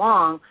for so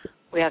long,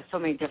 we have so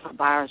many different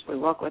buyers we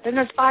work with. And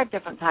there's 5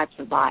 different types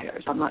of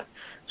buyers. I'm not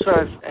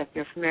sure if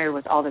you're familiar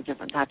with all the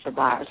different types of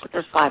buyers, but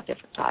there's 5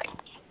 different types.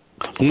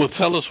 Well,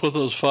 tell us what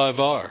those 5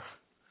 are.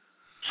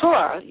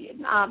 Sure.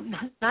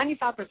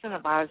 95%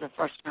 of buyers are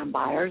first-time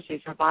buyers.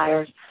 These are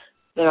buyers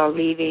that are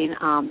leaving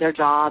their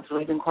jobs,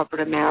 leaving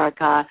corporate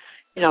America.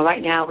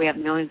 Right now we have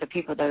millions of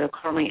people that are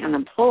currently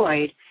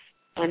unemployed,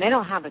 and they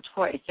don't have a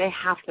choice. They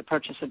have to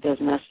purchase a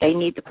business. They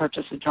need to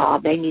purchase a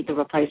job. They need to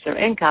replace their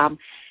income.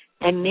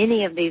 And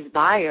many of these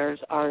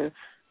buyers are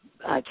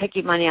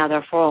taking money out of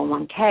their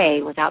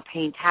 401k without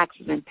paying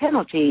taxes and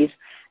penalties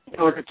in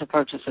order to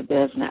purchase a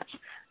business.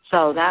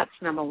 So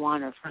that's number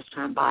 1, are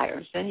first-time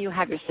buyers. Then you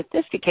have your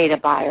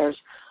sophisticated buyers,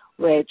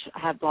 which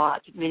have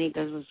bought many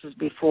businesses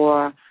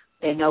before.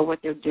 They know what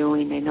they're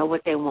doing. They know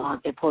what they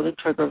want. They pull the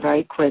trigger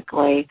very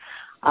quickly.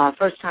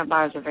 First-time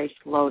buyers are very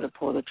slow to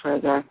pull the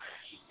trigger.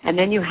 And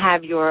then you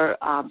have your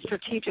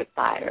strategic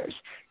buyers.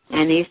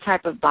 And these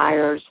type of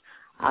buyers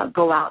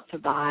go out to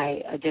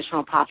buy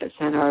additional profit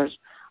centers,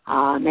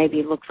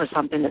 maybe look for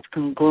something that's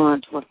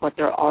congruent with what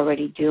they're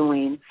already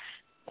doing.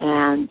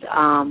 And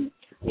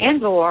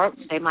or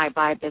they might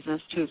buy a business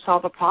to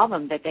solve a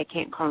problem that they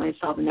can't currently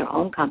solve in their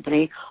own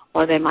company,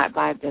 or they might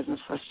buy a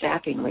business for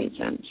staffing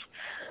reasons.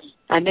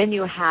 And then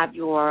you have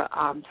your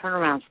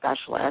turnaround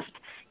specialist,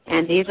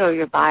 and these are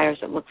your buyers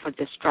that look for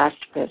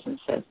distressed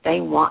businesses. They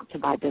want to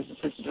buy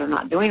businesses that are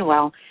not doing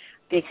well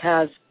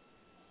because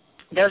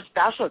their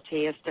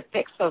specialty is to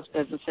fix those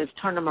businesses,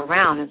 turn them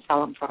around, and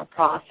sell them for a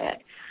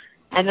profit.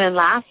 And then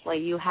lastly,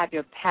 you have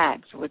your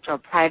PEGs, which are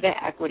private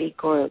equity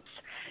groups.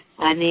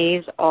 And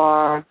these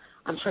are,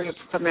 I'm sure you're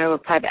familiar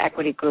with private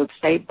equity groups.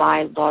 They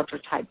buy larger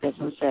type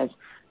businesses,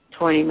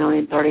 $20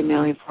 million, $30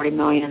 million, $40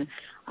 million.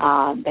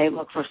 They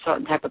look for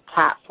certain type of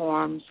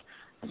platforms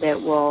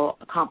that will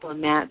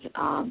complement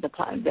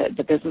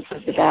the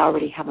businesses that they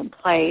already have in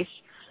place.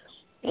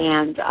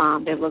 And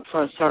they look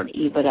for a certain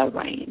EBITDA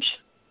range.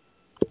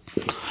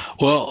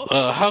 Well,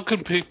 how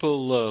can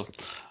people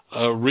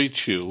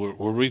reach you?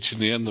 We're reaching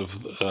the end of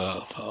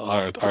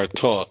our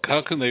talk.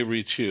 How can they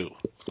reach you?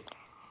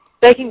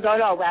 They can go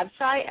to our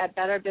website at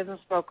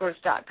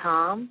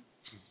betterbusinessbrokers.com.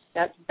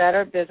 That's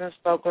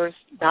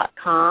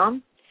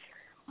betterbusinessbrokers.com.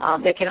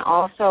 They can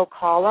also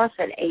call us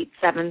at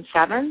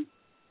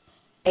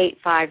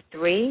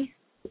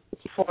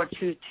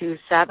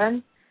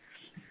 877-853-4227,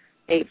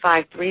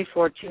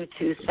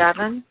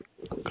 853-4227.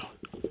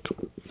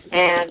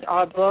 And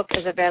our book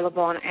is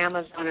available on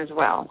Amazon as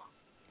well.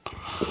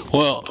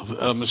 Well,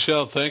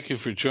 Michelle, thank you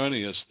for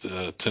joining us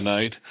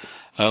tonight.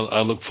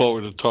 I look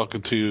forward to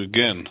talking to you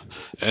again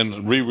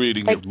and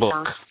rereading your book.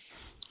 Don.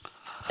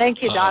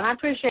 Thank you, Don. I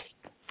appreciate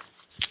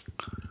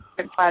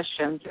good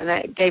questions, and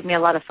it gave me a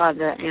lot of fun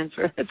to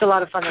answer. It's a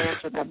lot of fun to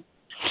answer them.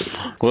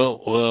 Well,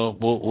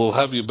 we'll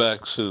have you back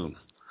soon.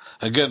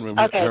 Again,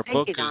 remember, her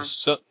book is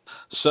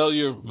Sell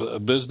Your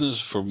Business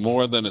for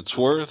More Than It's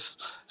Worth.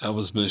 That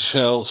was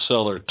Michelle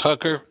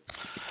Seiler-Tucker.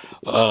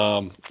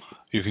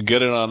 You can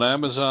get it on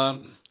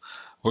Amazon.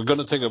 We're going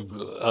to take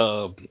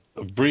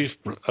a brief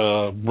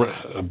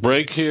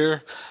break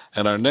here,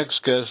 and our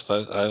next guest,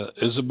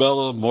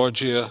 Isabella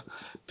Morgia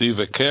di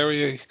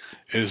Vacri,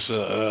 is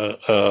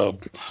a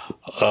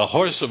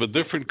horse of a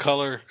different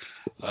color,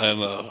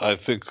 and I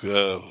think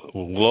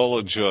we'll all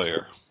enjoy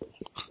her.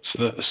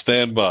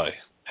 Stand by,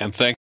 and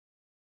thank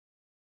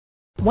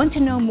you. Want to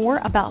know more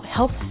about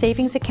health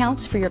savings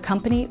accounts for your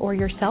company or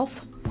yourself?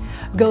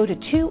 Go to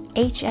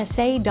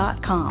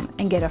 2hsa.com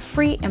and get a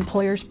free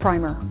employer's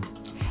primer.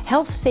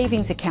 Health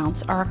savings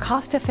accounts are a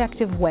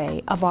cost-effective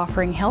way of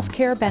offering health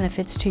care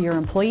benefits to your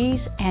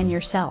employees and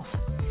yourself.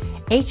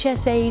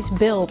 HSAs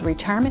build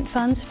retirement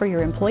funds for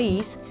your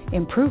employees,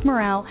 improve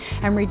morale,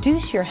 and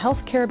reduce your health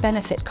care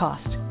benefit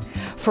cost.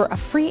 For a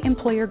free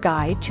employer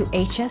guide to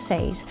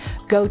HSAs,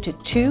 go to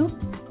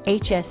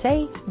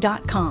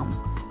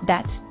 2hsa.com.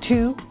 That's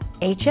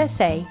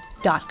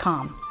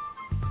 2hsa.com.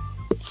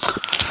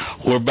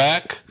 We're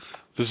back.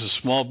 This is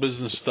Small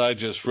Business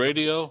Digest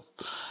Radio,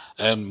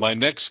 and my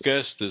next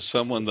guest is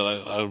someone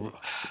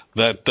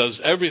that does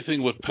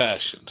everything with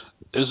passion.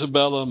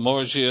 Isabella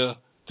Morgia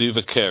di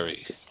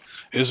Vacri.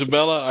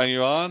 Isabella, are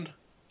you on?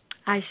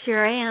 I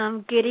sure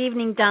am. Good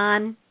evening,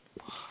 Don.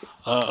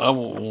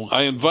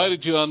 I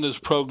invited you on this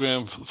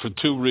program for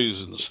two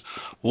reasons.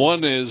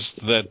 One is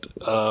that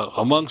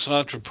amongst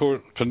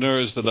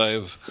entrepreneurs that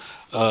I've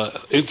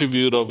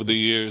interviewed over the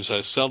years,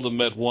 I seldom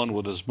met one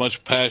with as much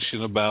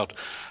passion about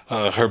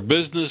her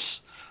business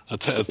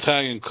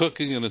Italian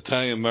cooking and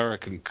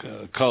Italian-American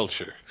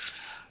culture.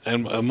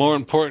 And more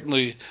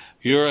importantly,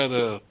 you're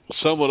at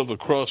somewhat of a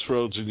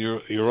crossroads in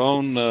your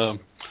own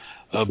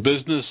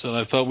business, and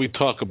I thought we'd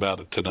talk about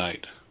it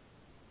tonight.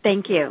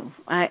 Thank you.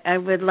 I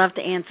would love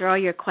to answer all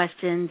your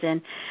questions,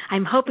 and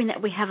I'm hoping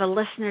that we have a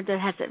listener that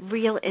has a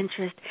real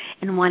interest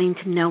in wanting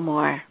to know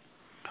more.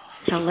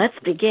 So let's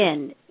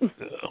begin.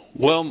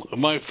 Well,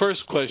 my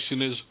first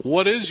question is,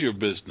 what is your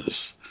business?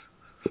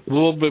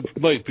 Well, but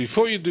wait,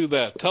 before you do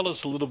that, tell us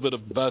a little bit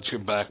about your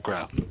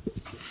background.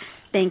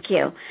 Thank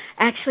you.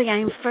 Actually,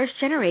 I'm first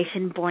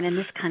generation born in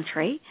this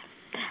country,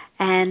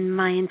 and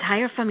my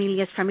entire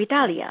family is from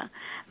Italia.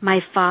 My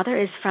father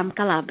is from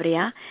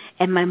Calabria,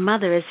 and my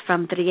mother is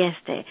from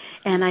Trieste.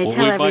 And I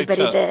tell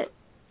everybody that...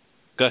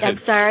 Go ahead. I'm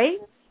sorry?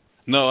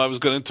 No, I was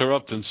going to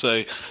interrupt and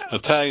say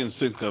Italians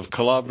think of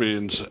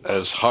Calabrians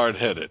as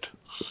hard-headed.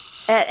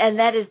 And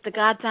that is the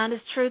God's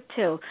honest truth,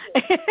 too.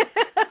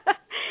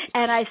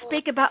 And I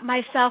speak about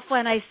myself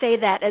when I say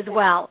that as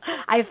well.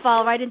 I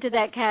fall right into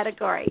that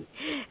category.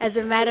 As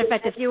a matter of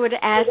fact, if you were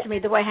to ask me,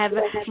 do I have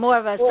more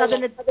of a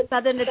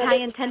southern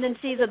Italian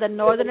tendencies or the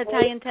northern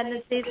Italian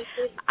tendencies,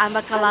 I'm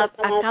a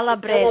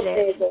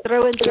Calabrese,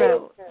 through and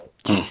through.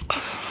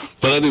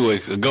 But anyway,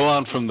 go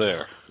on from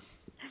there.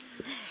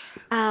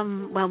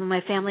 Well, when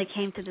my family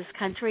came to this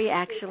country,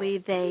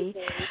 actually, they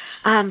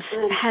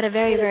had a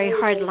very, very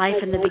hard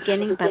life in the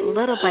beginning, but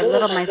little by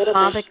little, my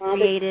father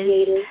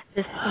created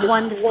this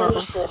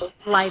wonderful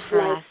life for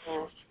us.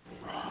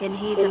 And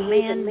he's a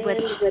man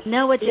with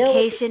no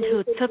education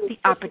who took the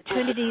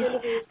opportunities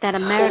that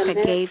America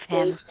gave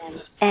him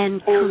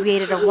and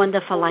created a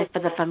wonderful life for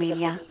the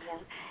familia.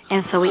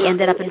 And so we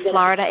ended up in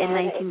Florida in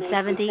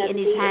 1970, and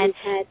he's had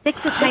 6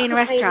 Italian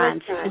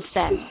restaurants since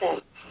then.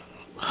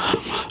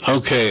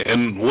 Okay,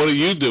 and what are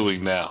you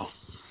doing now?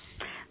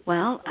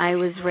 Well, I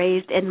was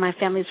raised in my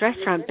family's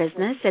restaurant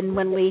business, and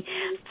when we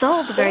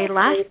sold the very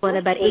last one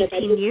about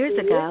 18 years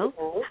ago,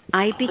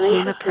 I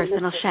became a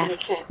personal chef.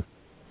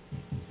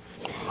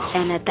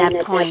 And at that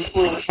point,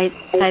 I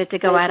decided to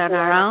go out on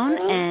our own,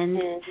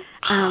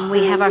 and we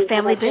have our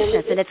family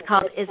business, and it's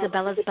called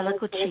Isabella's Bella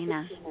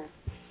Cucina.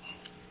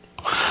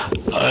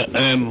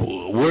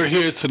 And we're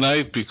here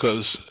tonight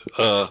because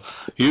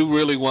you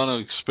really want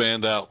to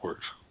expand outward.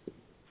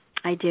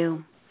 I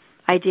do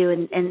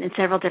in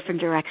several different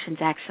directions,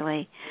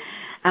 actually.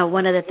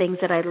 One of the things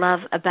that I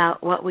love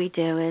about what we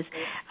do is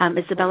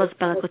Isabella's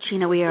Bella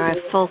Cucina. We are a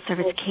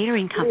full-service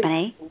catering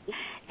company,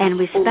 and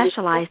we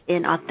specialize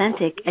in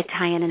authentic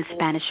Italian and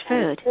Spanish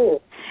food.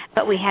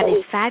 But we have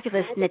these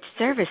fabulous niche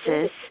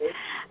services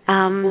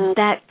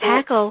that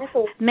tackle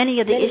many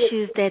of the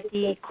issues that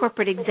the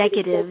corporate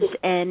executives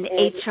and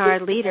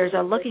HR leaders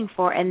are looking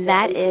for, and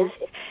that is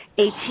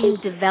a team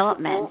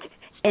development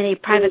in a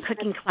private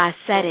cooking class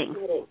setting.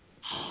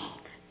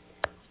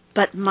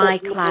 But my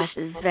class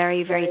is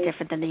very, very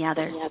different than the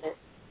others.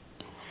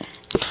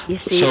 You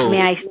see, so,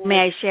 may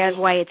I share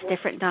why it's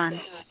different, Don?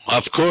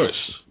 Of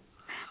course.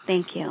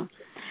 Thank you.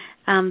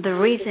 The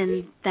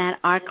reason that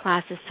our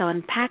class is so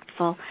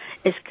impactful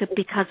is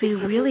because we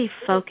really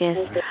focus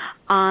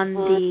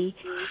on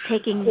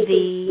taking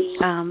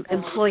the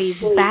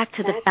employees back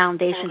to the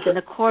foundations and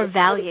the core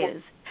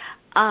values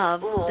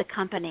of the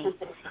company.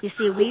 You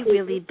see, we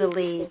really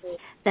believe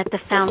that the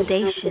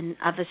foundation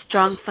of a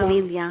strong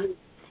familia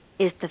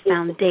is the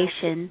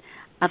foundation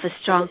of a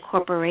strong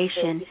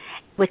corporation,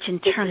 which in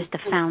turn is the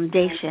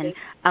foundation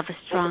of a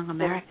strong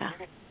America.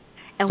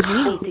 And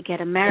we need to get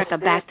America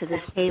back to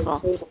this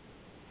table.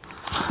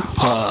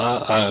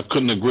 I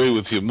couldn't agree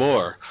with you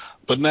more.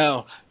 But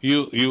now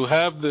you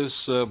have this,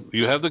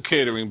 you have the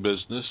catering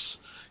business,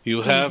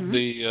 you have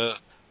the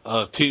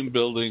team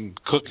building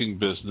cooking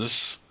business.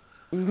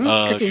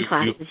 Cooking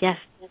classes, yes.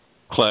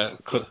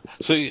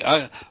 See,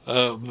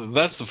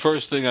 that's the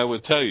first thing I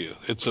would tell you.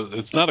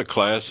 It's not a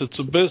class; it's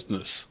a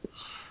business.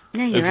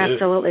 Yeah, you're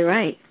absolutely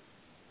right.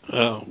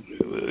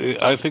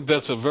 I think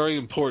that's a very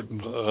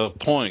important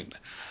point.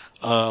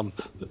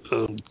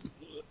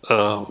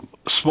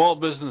 Small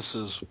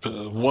businesses,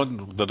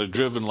 one that are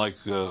driven like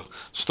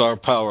star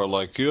power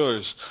like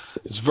yours,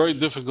 it's very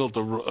difficult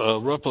to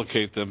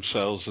replicate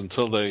themselves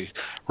until they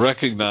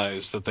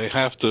recognize that they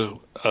have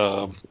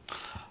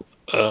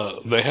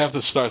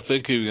to start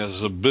thinking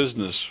as a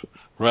business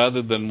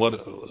rather than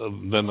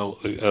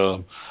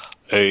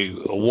a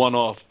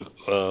one-off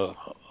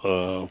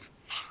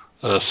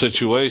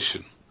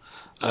situation.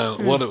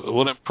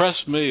 What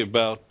impressed me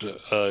about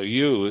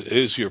you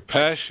is your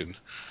passion,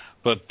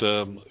 but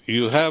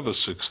you have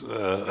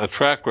a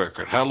track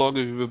record. How long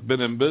have you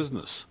been in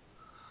business?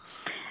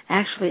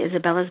 Actually,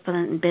 Isabella's been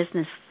in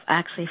business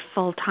actually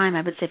full-time,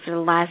 I would say, for the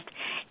last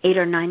 8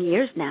 or 9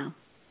 years now.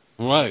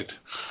 Right.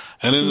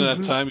 And in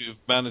that time, you've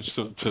managed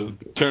to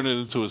turn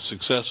it into a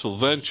successful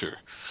venture.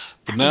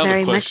 But now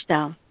very much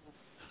so.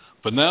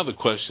 But now the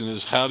question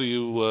is, how do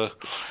you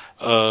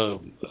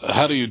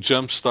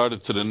jumpstart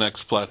it to the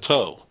next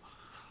plateau?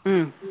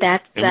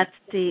 That's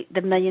the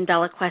 $1 million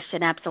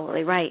question.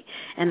 Absolutely right.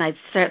 And I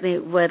certainly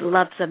would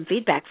love some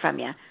feedback from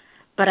you.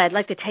 but I'd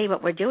like to tell you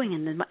what we're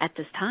doing at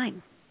this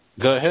time.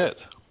 Go ahead.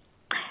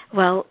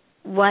 Well,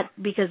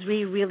 because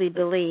we really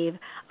believe,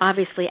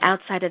 obviously,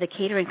 outside of the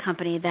catering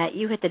company, that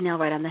you hit the nail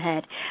right on the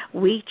head.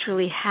 We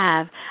truly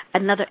have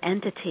another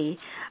entity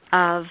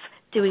of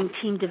doing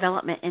team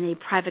development in a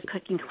private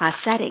cooking class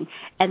setting,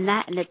 and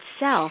that in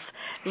itself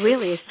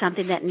really is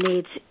something that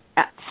needs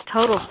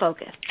total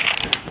focus.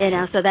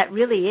 So that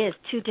really is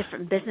two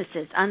different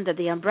businesses under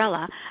the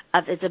umbrella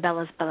of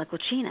Isabella's Bella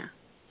Cucina.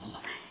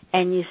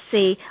 And you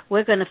see,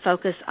 we're going to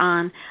focus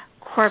on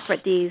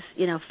corporate, these,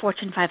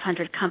 Fortune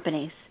 500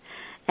 companies,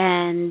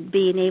 and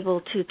being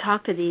able to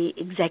talk to the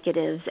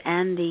executives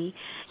and the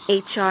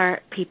HR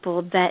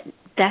people that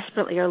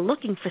desperately are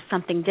looking for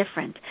something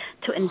different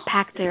to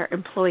impact their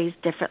employees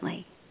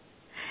differently.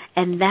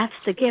 And that's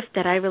the gift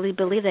that I really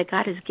believe that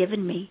God has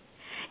given me,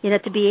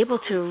 to be able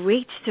to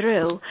reach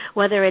through,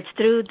 whether it's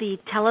through the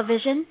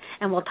television,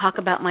 and we'll talk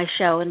about my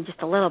show in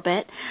just a little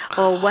bit,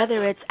 or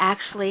whether it's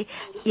actually,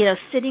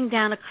 sitting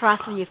down across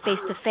from you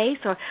face-to-face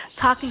or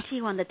talking to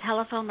you on the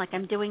telephone like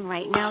I'm doing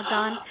right now,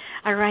 Don,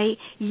 all right,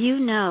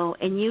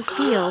 and you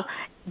feel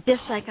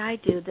just like I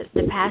do,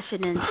 the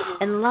passion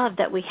and love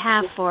that we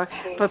have for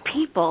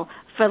people,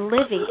 for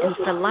living and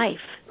for life.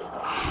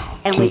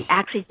 And we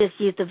actually just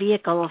use the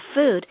vehicle of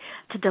food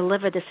to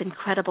deliver this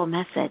incredible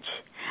message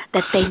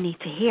that they need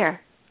to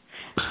hear.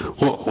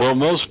 Well,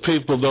 most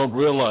people don't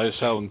realize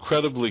how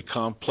incredibly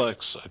complex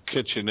a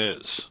kitchen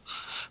is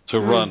to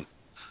run.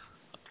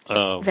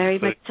 Very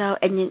much so.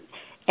 And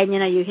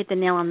you hit the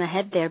nail on the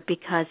head there,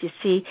 because, you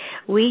see,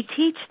 we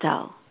teach,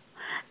 though,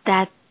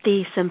 that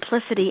the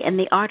simplicity and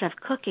the art of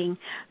cooking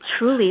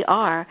truly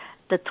are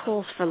the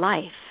tools for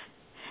life.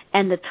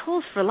 And the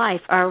tools for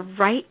life are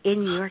right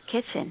in your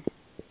kitchen.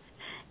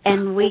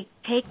 And we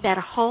take that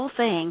whole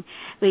thing,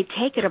 we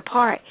take it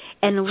apart,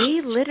 and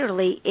we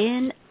literally,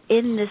 in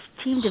this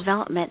team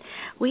development,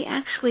 we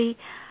actually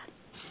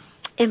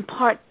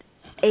impart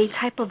a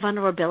type of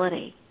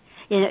vulnerability.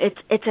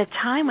 It's a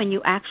time when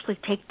you actually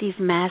take these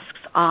masks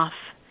off,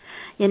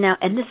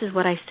 and this is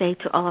what I say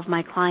to all of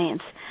my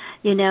clients.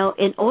 In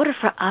order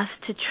for us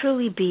to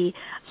truly be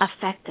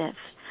effective,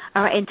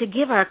 all right, and to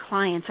give our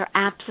clients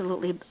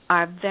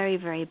our very,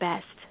 very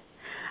best,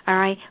 all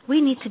right, we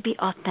need to be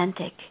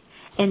authentic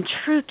and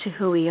true to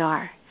who we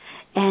are,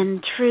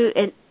 and true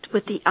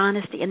with the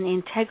honesty and the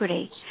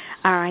integrity,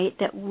 all right,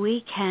 that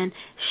we can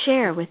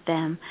share with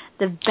them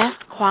the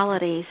best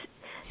qualities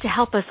to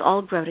help us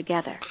all grow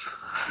together.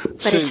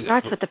 But it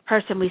starts with the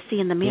person we see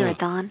in the mirror,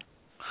 Don.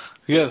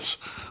 Yes,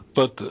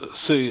 but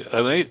see,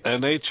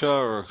 an HR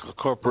or a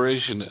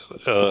corporation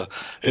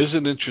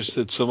isn't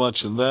interested so much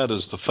in that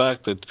as the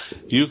fact that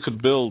you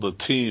could build a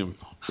team.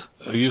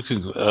 You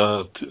can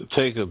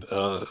take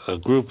a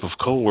group of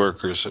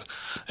coworkers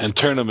and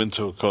turn them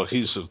into a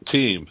cohesive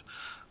team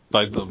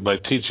by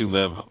teaching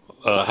them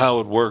how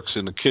it works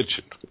in the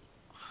kitchen.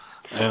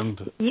 And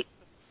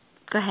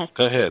go ahead.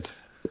 Go ahead.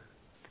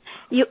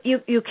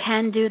 You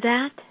can do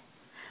that,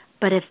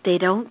 but if they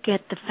don't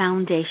get the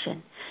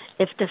foundation,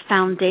 if the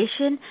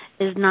foundation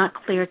is not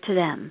clear to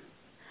them,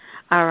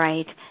 all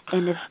right,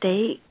 and if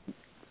they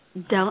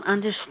don't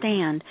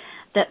understand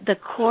that the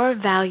core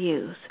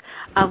values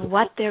of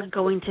what they're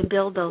going to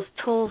build those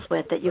tools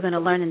with that you're going to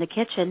learn in the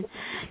kitchen,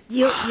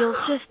 you'll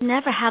just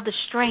never have the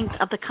strength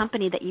of the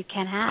company that you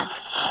can have.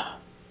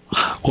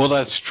 Well,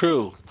 that's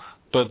true,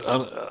 but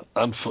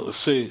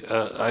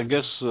I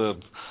guess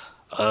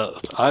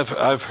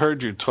I've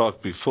heard you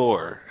talk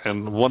before,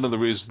 and one of the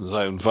reasons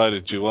I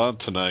invited you on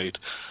tonight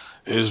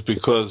is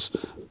because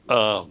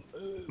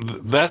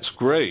that's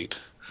great,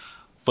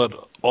 but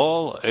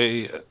all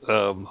a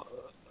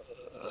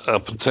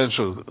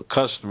potential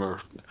customer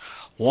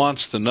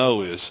wants to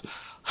know is,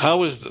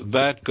 how is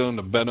that going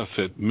to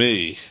benefit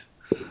me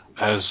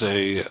as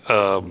a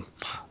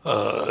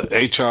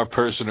HR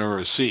person or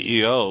a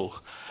CEO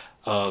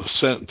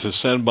to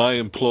send my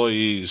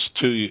employees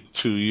to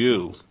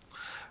you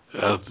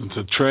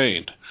to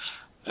train?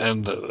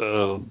 And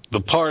the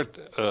part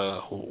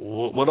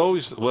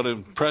what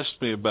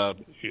impressed me about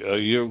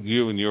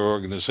you and your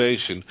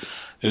organization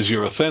is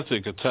your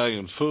authentic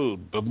Italian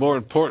food, but more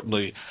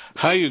importantly,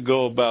 how you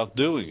go about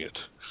doing it.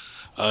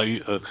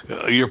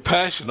 Your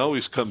passion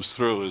always comes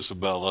through,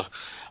 Isabella.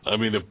 I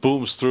mean, it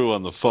booms through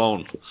on the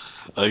phone.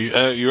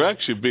 You're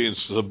actually being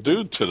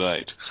subdued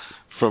tonight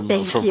from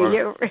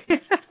you.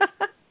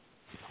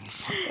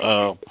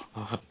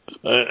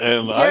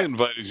 And I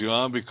invited you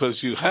on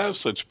because you have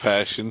such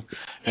passion,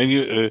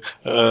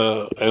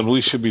 and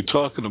we should be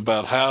talking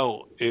about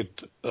how it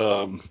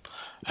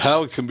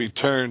can be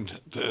turned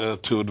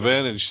to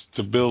advantage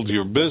to build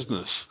your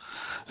business.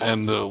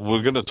 And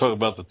we're going to talk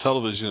about the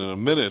television in a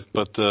minute,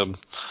 but to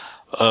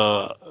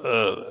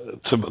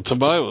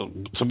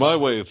my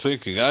way of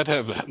thinking, I'd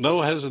have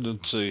no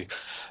hesitancy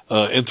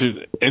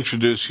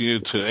introducing you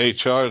to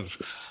HR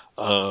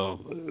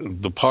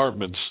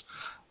departments,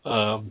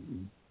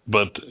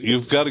 but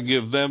you've got to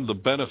give them the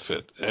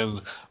benefit.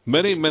 And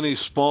many, many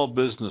small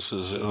businesses,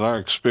 in our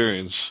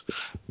experience,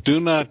 do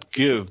not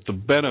give the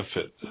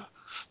benefit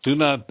do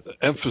not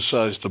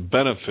emphasize the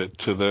benefit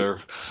to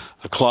their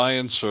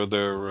clients or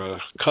their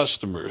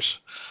customers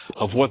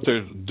of what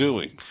they're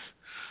doing.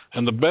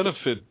 And the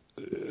benefit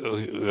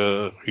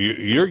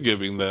you're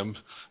giving them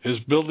is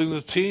building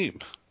the team.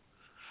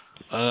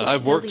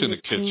 I've worked in a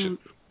kitchen.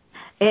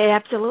 It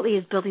absolutely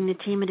is building the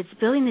team, and it's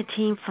building the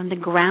team from the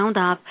ground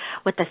up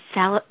with a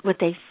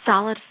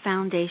solid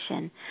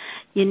foundation.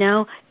 You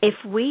know, if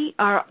we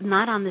are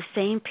not on the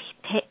same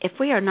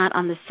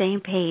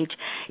page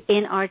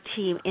in our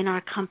team, in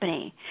our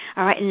company,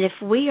 all right, and if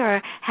we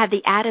have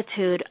the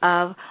attitude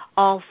of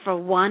all for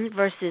one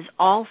versus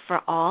all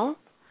for all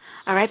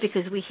right,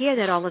 because we hear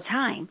that all the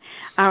time,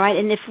 all right,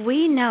 and if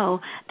we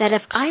know that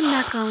if I'm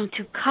not going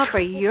to cover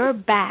your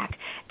back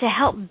to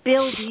help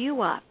build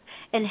you up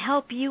and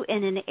help you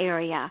in an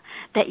area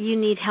that you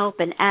need help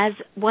in as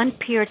one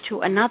peer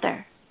to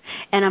another,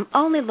 and I'm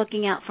only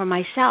looking out for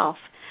myself,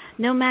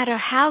 no matter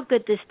how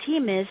good this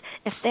team is,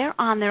 if they're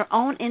on their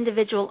own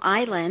individual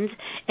islands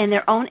and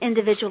their own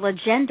individual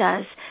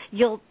agendas,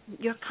 your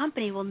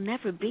company will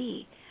never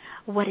be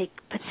what it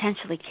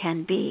potentially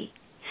can be.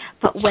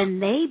 But when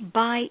they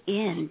buy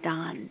in,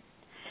 Don,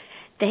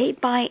 they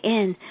buy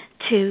in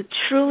to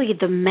truly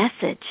the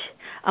message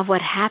of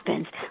what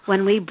happens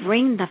when we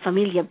bring the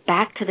familia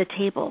back to the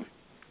table,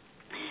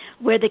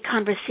 where the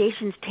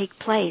conversations take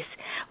place,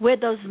 where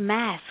those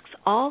masks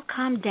all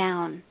calm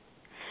down,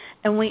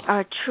 and we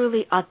are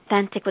truly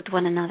authentic with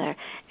one another,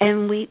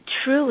 and we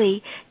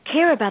truly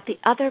care about the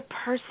other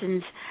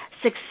person's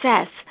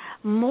success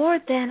more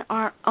than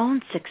our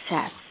own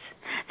success.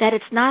 That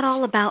it's not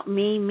all about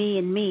me,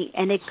 and me,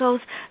 and it goes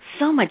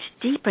so much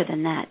deeper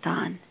than that,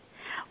 Don.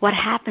 What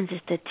happens is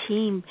the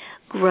team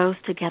grows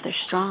together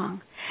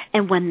strong.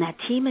 And when that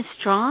team is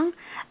strong,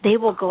 they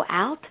will go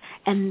out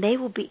and they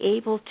will be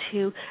able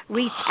to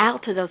reach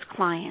out to those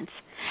clients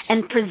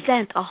and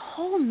present a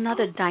whole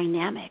nother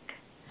dynamic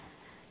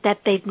that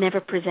they've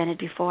never presented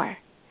before.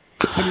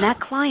 And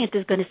that client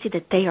is going to see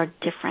that they are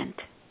different.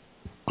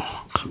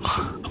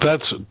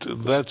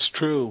 That's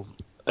true.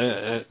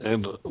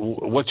 And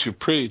what you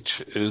preach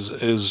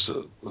is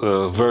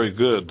very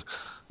good.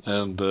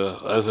 And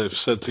as I've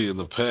said to you in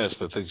the past,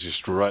 I think you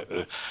should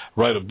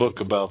write a book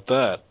about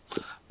that.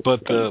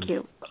 But Thank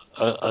you.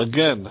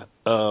 Again,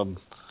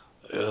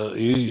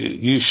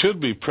 you should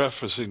be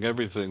prefacing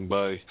everything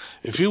by,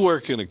 if you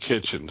work in a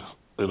kitchen,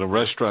 in a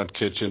restaurant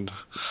kitchen,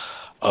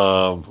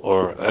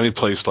 or any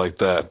place like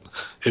that,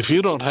 if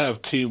you don't have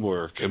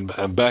teamwork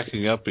and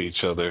backing up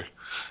each other,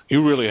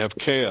 you really have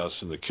chaos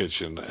in the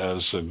kitchen,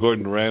 as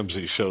Gordon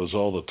Ramsay shows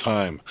all the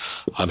time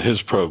on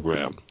his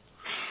program.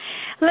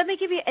 Let me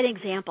give you an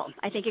example.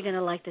 I think you're going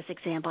to like this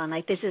example, and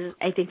I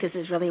think this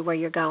is really where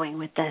you're going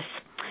with this.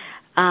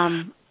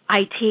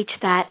 I teach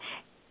that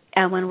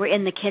when we're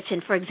in the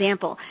kitchen, for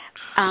example,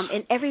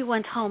 in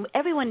everyone's home,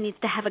 everyone needs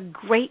to have a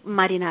great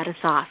marinara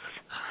sauce.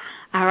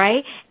 All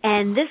right?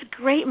 And this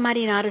great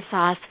marinara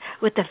sauce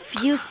with a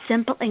few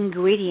simple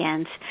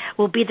ingredients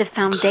will be the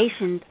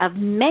foundation of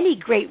many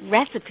great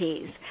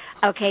recipes,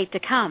 okay, to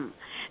come.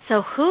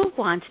 So who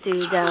wants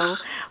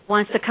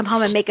to come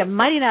home and make a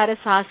marinara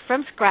sauce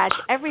from scratch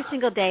every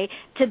single day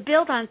to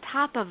build on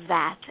top of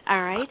that,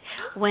 all right?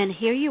 When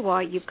here you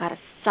are, you've got a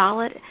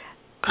solid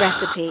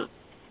recipe,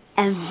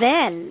 and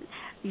then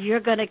you're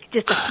going to,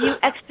 just a few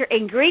extra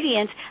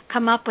ingredients,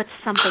 come up with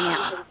something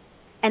else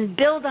and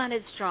build on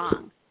it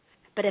strong.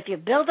 But if you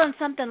build on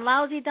something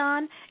lousy,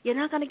 Don, you're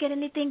not going to get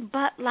anything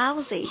but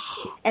lousy,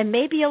 and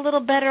maybe a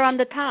little better on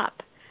the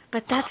top.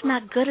 But that's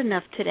not good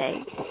enough today.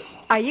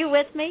 Are you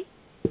with me?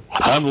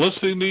 I'm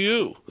listening to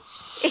you.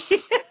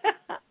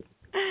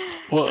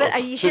 Well, but are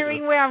you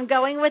hearing where I'm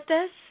going with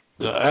this?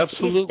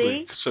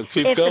 Absolutely. So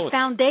keep if going. The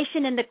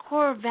foundation and the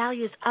core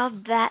values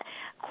of that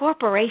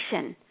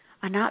corporation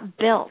are not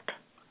built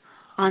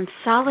on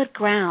solid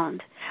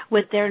ground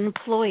with their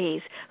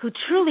employees who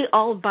truly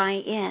all buy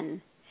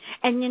in.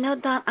 And,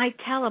 Don, I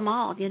tell them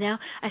all,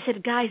 I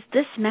said, guys,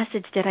 this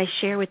message that I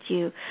share with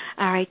you,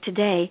 all right,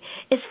 today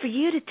is for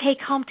you to take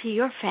home to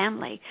your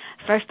family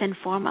first and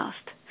foremost,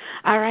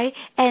 all right,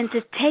 and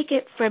to take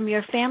it from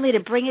your family to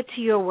bring it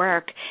to your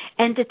work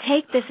and to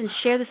take this and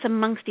share this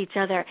amongst each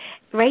other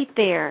right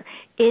there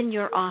in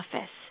your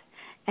office.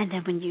 And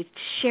then when you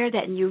share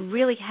that and you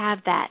really have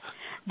that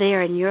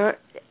there in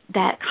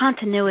that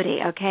continuity,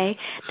 okay,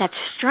 that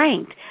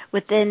strength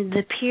within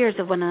the peers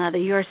of one another,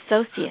 your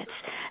associates,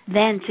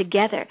 then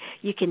together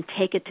you can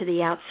take it to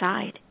the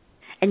outside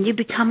and you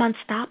become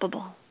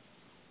unstoppable.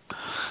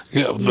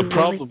 Yeah, the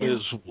problem is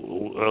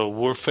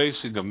we're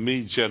facing a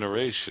me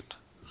generation.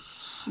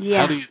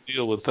 Yeah. How do you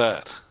deal with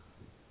that?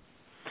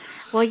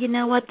 Well, you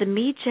know what? The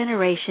me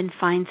generation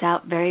finds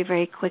out very,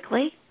 very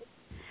quickly,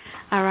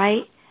 all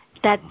right,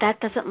 that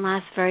doesn't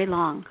last very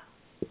long.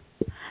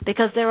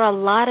 Because there are a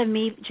lot of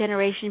me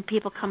generation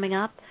people coming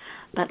up,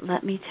 but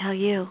let me tell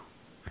you,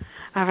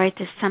 all right,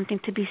 there's something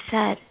to be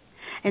said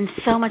and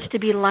so much to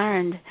be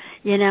learned,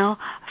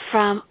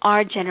 from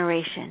our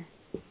generation.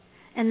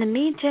 And the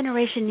me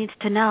generation needs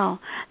to know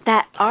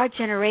that our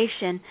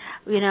generation,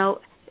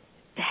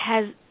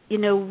 has,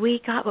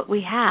 we got what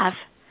we have,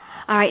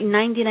 all right,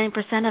 99%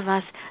 of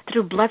us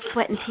through blood,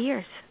 sweat, and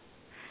tears.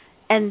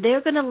 And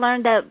they're going to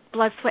learn that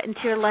blood, sweat, and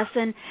tear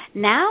lesson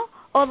now,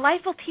 or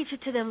life will teach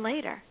it to them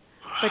later.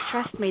 But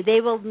trust me,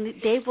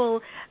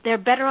 they're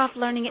better off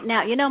learning it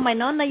now. You know, my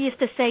nonna used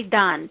to say,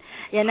 Don,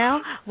 you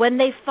know, when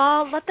they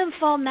fall, let them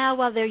fall now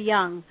while they're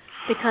young,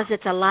 because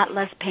it's a lot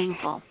less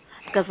painful.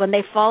 Because when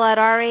they fall at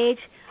our age,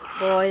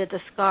 boy, the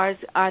scars,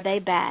 are they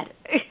bad?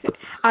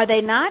 Are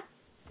they not?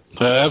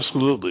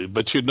 Absolutely.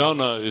 But your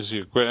nonna is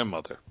your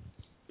grandmother.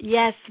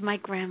 Yes, my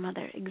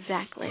grandmother,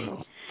 exactly.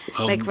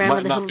 My might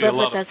grandmother not who be lived a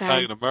lot with of us.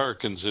 Italian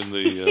Americans in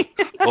the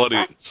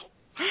audience.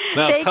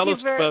 Now, tell us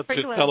about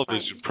your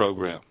television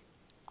program.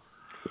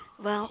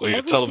 Well, or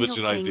your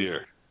television idea.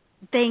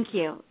 Thank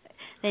you.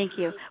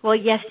 Well,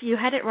 yes, you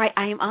had it right.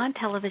 I am on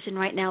television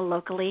right now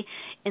locally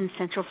in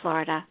Central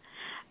Florida.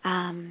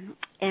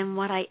 And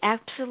what I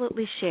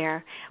absolutely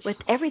share with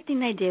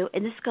everything I do,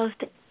 and this goes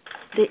to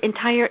the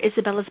entire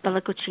Isabella's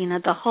Bella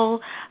Cucina, the whole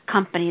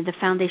company, the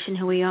foundation,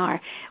 who we are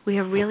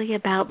really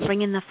about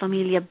bringing the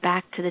familia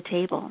back to the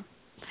table.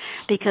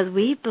 Because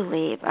we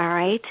believe, all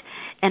right,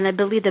 and I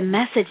believe the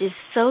message is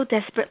so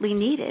desperately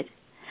needed,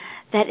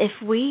 that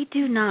if we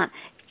do not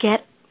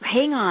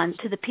hang on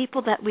to the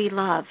people that we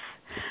love,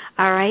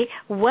 all right,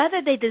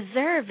 whether they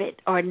deserve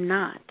it or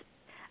not,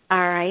 all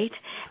right,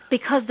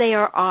 because they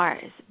are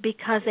ours,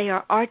 because they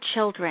are our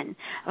children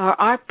or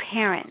our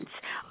parents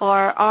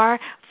or our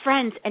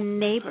friends and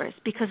neighbors,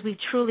 because we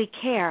truly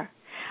care,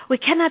 we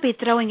cannot be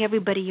throwing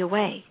everybody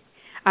away,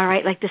 all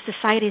right, like the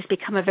society has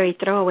become a very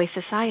throwaway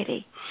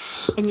society.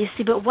 And you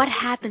see, but what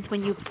happens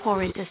when you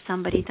pour into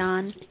somebody,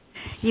 Don?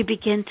 You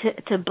begin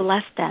to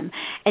bless them,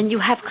 and you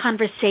have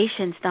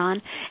conversations,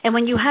 Don. And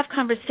when you have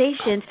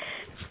conversations,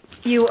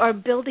 you are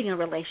building a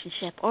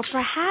relationship, or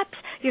perhaps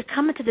you're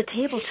coming to the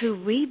table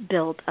to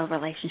rebuild a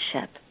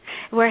relationship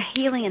where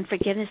healing and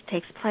forgiveness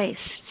takes place.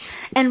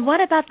 And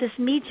what about this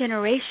me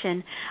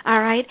generation,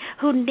 all right,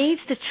 who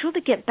needs to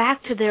truly get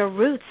back to their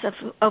roots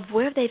of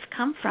where they've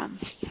come from,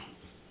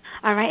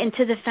 all right, and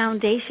to the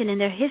foundation in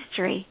their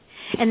history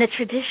and the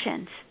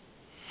traditions.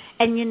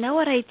 And you know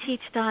what I teach,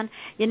 Don?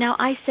 You know,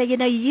 I say,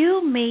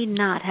 you may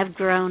not have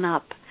grown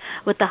up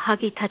with the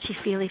huggy,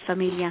 touchy-feely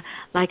familia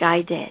like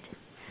I did.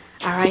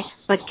 All right?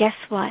 But guess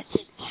what?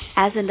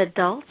 As an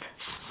adult,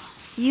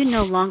 you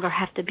no longer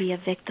have to be a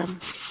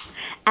victim.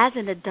 As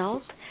an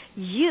adult,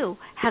 you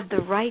have the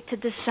right to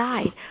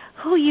decide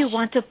who you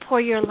want to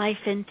pour your life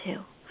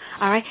into.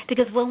 All right?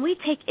 Because when we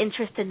take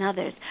interest in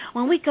others,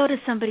 when we go to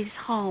somebody's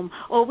home,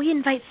 or we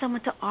invite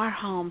someone to our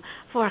home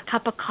for a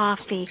cup of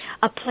coffee,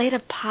 a plate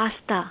of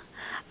pasta,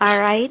 all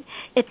right?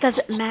 It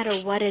doesn't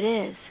matter what it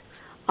is.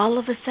 All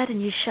of a sudden,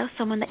 you show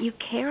someone that you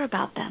care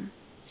about them.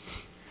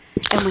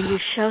 And when you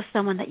show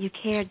someone that you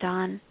care,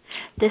 Don,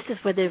 this is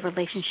where the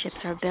relationships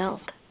are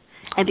built.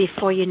 And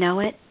before you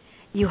know it,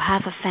 you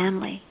have a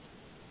family.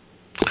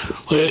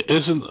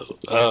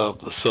 Well,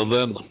 so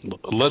then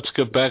let's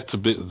get back to,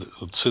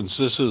 since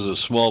this is a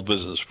small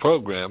business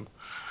program,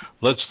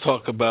 let's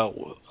talk about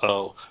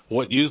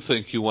what you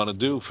think you want to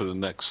do for the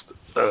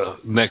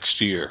next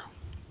year.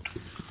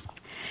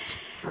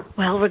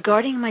 Well,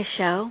 regarding my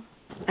show,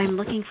 I'm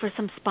looking for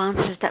some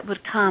sponsors that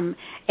would come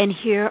and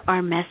hear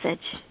our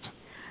message.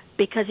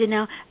 Because,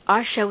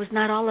 our show is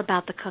not all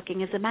about the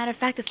cooking. As a matter of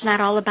fact, it's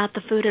not all about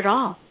the food at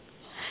all.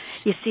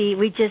 You see,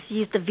 we just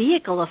use the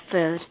vehicle of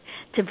food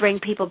to bring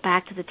people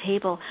back to the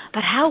table.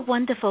 But how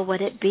wonderful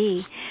would it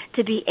be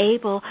to be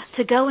able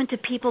to go into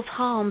people's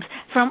homes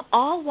from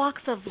all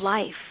walks of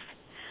life,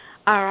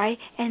 all right,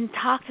 and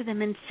talk to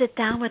them and sit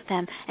down with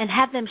them and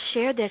have them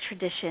share their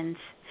traditions.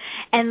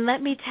 And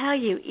let me tell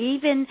you,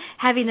 even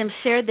having them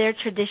share their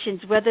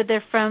traditions, whether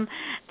they're from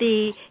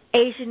the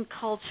Asian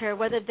culture,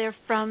 whether they're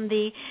from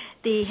the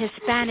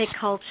Hispanic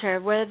culture,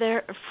 whether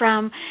they're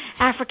from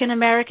African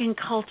American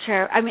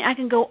culture, I mean, I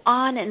can go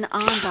on and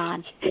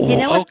on. You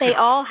know what they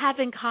all have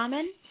in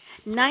common?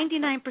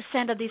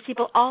 99% of these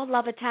people all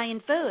love Italian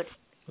food.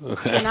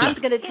 And I'm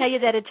going to tell you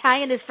that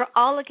Italian is for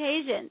all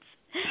occasions.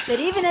 But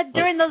even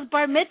during those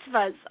bar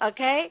mitzvahs,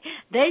 okay,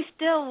 they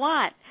still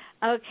want,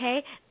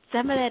 okay,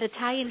 some of that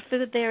Italian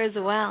food there as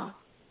well.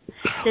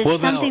 There's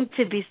something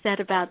to be said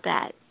about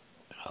that.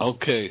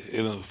 Okay,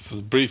 for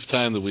the brief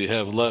time that we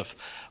have left,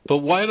 but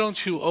why don't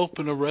you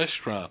open a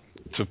restaurant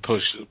to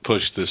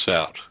push this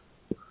out?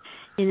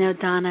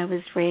 Don, I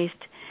was raised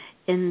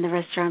in the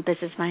restaurant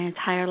business my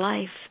entire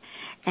life,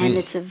 and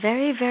it's a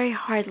very, very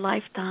hard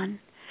life, Don.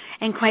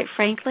 And quite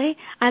frankly,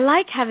 I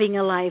like having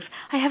a life.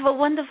 I have a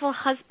wonderful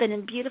husband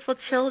and beautiful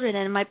children,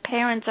 and my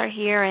parents are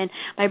here, and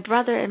my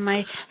brother and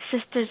my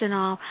sisters and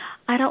all.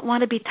 I don't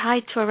want to be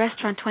tied to a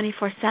restaurant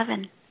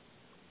 24/7.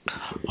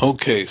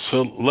 Okay,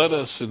 so let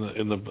us,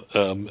 in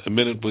the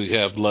minute we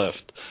have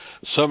left,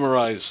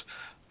 summarize.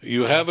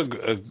 You have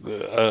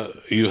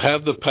you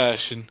have the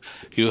passion.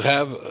 You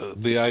have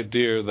the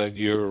idea that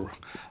you're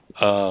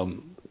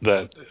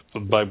that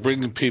by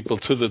bringing people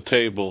to the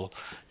table,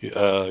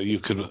 you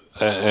can,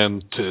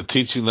 and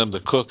teaching them to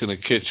cook in the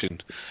kitchen,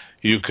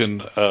 you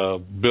can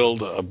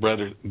build a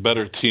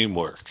better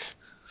teamwork.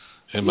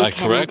 Am I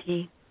correct?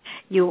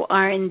 You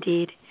are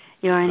indeed.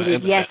 You are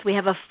indeed. Yes, we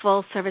have a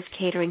full-service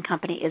catering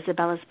company,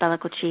 Isabella's Bella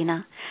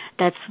Cucina.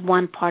 That's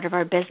one part of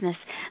our business.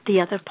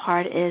 The other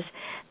part is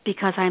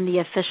because I'm the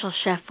official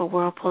chef for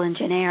Whirlpool and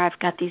Genair, I've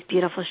got these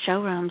beautiful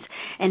showrooms.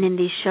 And in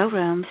these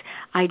showrooms,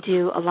 I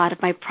do a lot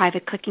of my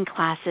private cooking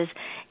classes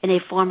in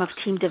a form of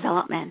team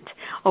development,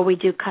 or we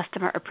do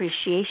customer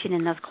appreciation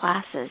in those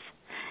classes.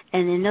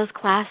 And in those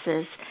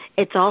classes,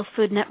 it's all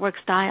Food Network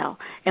style.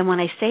 And when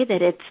I say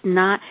that, it's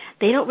not,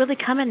 they don't really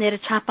come in there to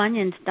chop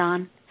onions,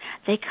 Don.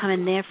 They come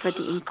in there for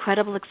the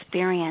incredible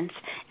experience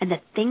and the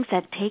things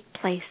that take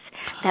place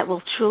that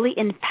will truly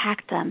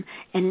impact them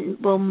and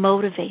will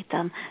motivate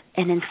them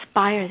and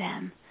inspire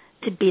them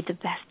to be the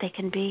best they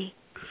can be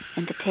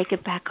and to take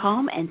it back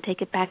home and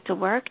take it back to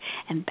work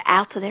and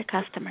out to their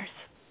customers.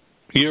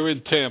 You're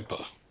in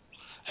Tampa.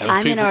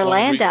 I'm in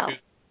Orlando.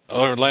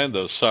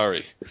 Orlando,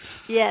 sorry.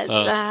 Yes,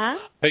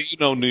 Hey, you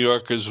know New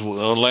Yorkers,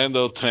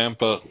 Orlando,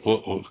 Tampa.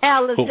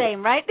 All the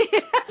same, right?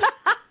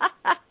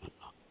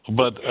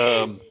 But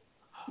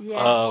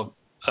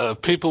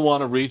people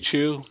want to reach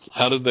you.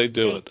 How did they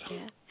do it?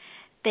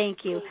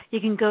 Thank you. You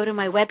can go to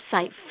my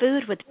website,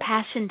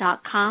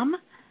 foodwithpassion.com.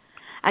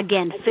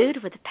 Again,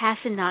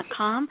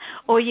 foodwithpassion.com.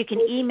 Or you can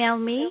email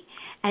me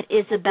at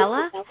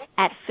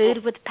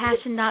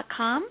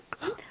Isabella@foodwithpassion.com.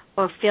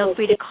 Or feel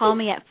free to call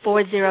me at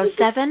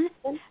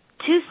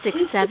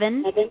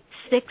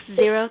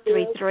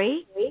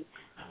 407-267-6033.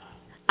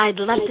 I'd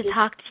love to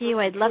talk to you.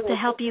 I'd love to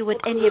help you with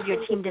any of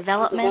your team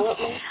development.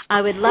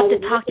 I would love to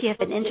talk to you if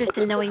you have an interest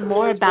in knowing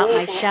more about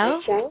my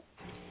show.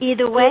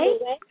 Either way,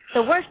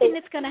 the worst thing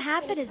that's going to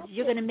happen is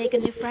you're going to make a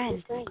new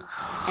friend,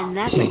 and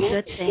that's a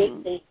good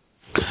thing.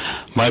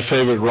 My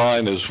favorite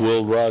line is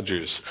Will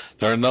Rogers.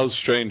 There are no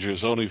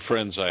strangers, only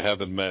friends I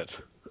haven't met.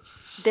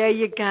 There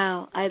you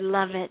go. I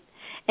love it.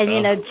 And,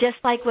 you know,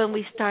 just like when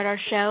we start our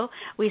show,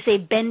 we say,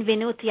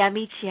 benvenuti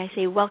amici. I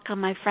say, welcome,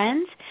 my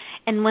friends.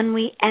 And when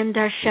we end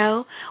our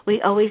show,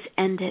 we always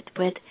end it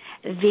with,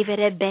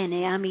 vivere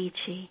bene,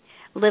 amici.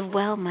 Live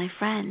well, my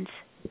friends.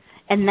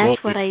 And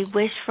that's what I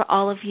wish for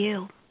all of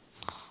you.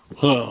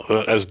 Well,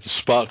 as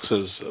Spock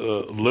says,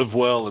 live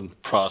well and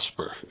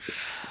prosper.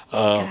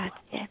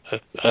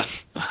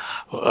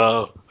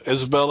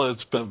 Isabella,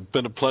 it's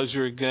been a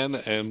pleasure again,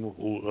 and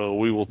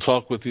we will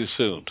talk with you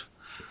soon.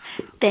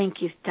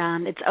 Thank you,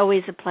 Don. It's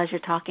always a pleasure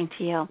talking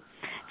to you.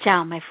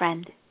 Ciao, my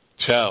friend.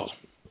 Ciao.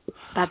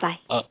 Bye-bye.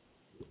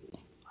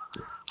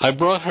 I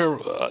brought her,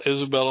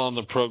 Isabella, on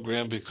the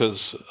program because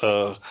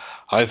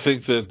I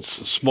think that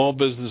small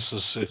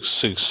businesses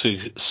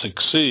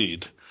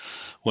succeed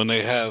when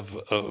they have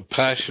a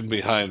passion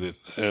behind it.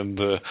 And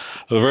the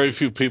very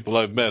few people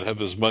I've met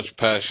have as much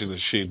passion as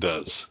she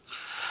does.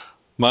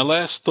 My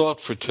last thought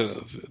for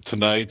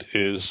tonight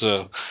is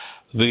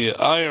the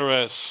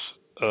IRS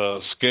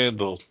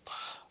scandal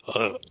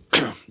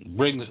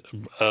brings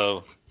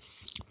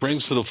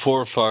to the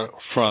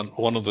forefront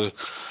one of the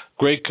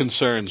great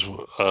concerns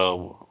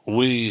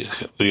we,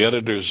 the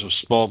editors of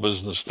Small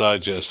Business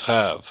Digest,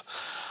 have.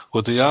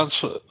 With the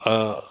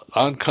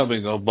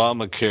oncoming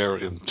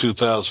Obamacare in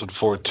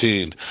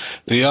 2014,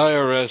 the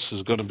IRS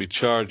is going to be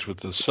charged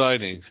with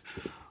deciding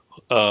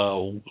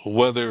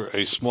whether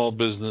a small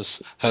business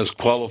has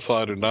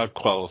qualified or not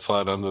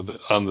qualified under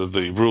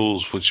the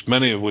rules,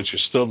 many of which are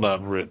still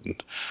not written.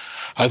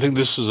 I think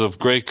this is of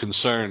great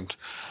concern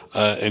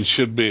and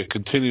should be a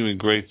continuing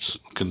great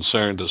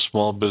concern to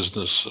small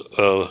business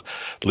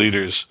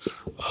leaders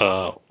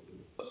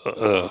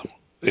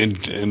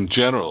in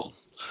general.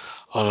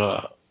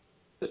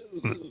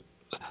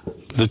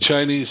 The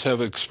Chinese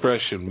have an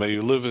expression, may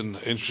you live in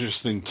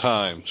interesting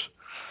times.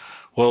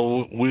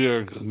 Well, we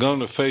are going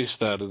to face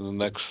that in the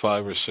next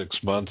 5 or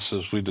 6 months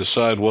as we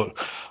decide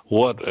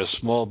what as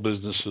small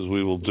businesses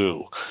we will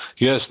do.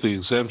 Yes, the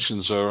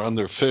exemptions are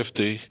under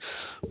 50,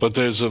 but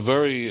there's a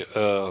very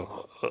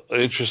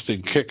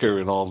interesting kicker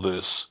in all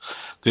this.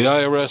 The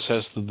IRS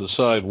has to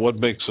decide what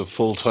makes a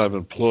full-time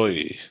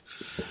employee,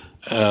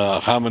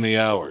 how many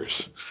hours.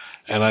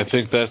 And I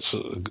think that's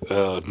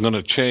going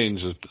to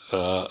change.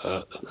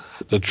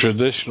 The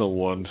traditional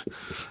one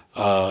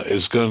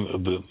is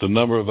the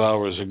number of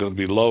hours are going to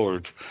be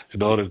lowered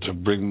in order to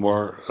bring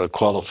more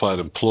qualified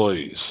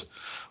employees.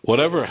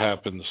 Whatever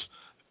happens,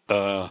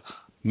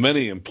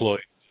 many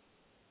employees.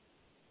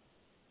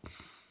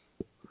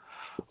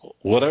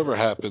 Whatever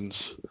happens,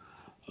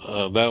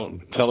 that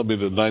telling me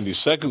that 90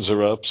 seconds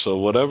are up. So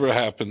whatever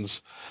happens,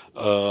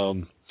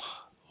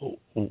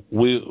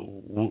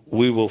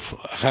 we will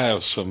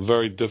have some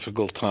very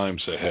difficult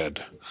times ahead.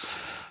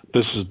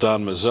 This is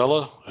Don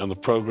Mazzella, and the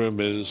program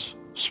is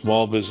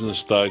Small Business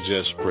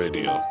Digest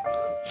Radio.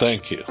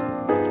 Thank you.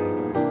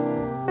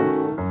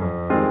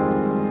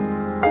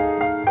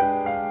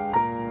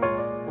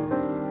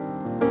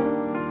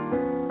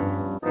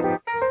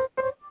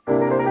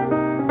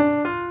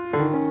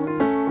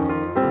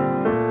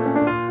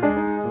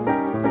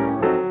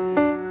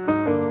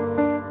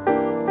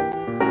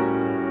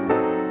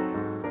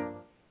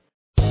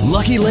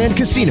 Lucky Land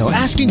Casino,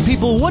 asking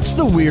people, what's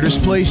the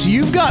weirdest place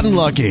you've gotten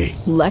lucky?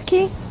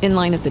 Lucky? In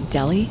line at the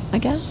deli, I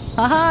guess?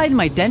 Aha, in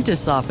my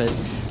dentist's office.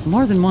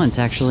 More than once,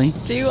 actually.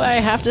 Do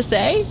I have to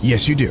say?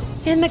 Yes, you do.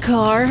 In the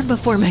car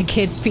before my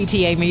kids'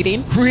 PTA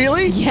meeting.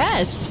 Really?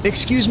 Yes.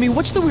 Excuse me,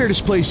 what's the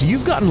weirdest place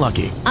you've gotten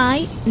lucky?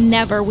 I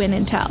never win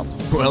and tell.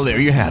 Well,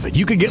 there you have it.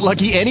 You can get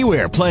lucky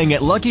anywhere, playing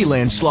at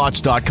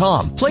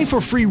LuckyLandSlots.com. Play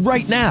for free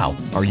right now.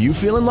 Are you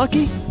feeling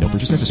lucky? No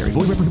purchase necessary.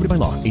 Void where prohibited by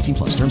law. 18+.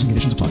 Terms and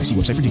conditions apply. See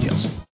website for details.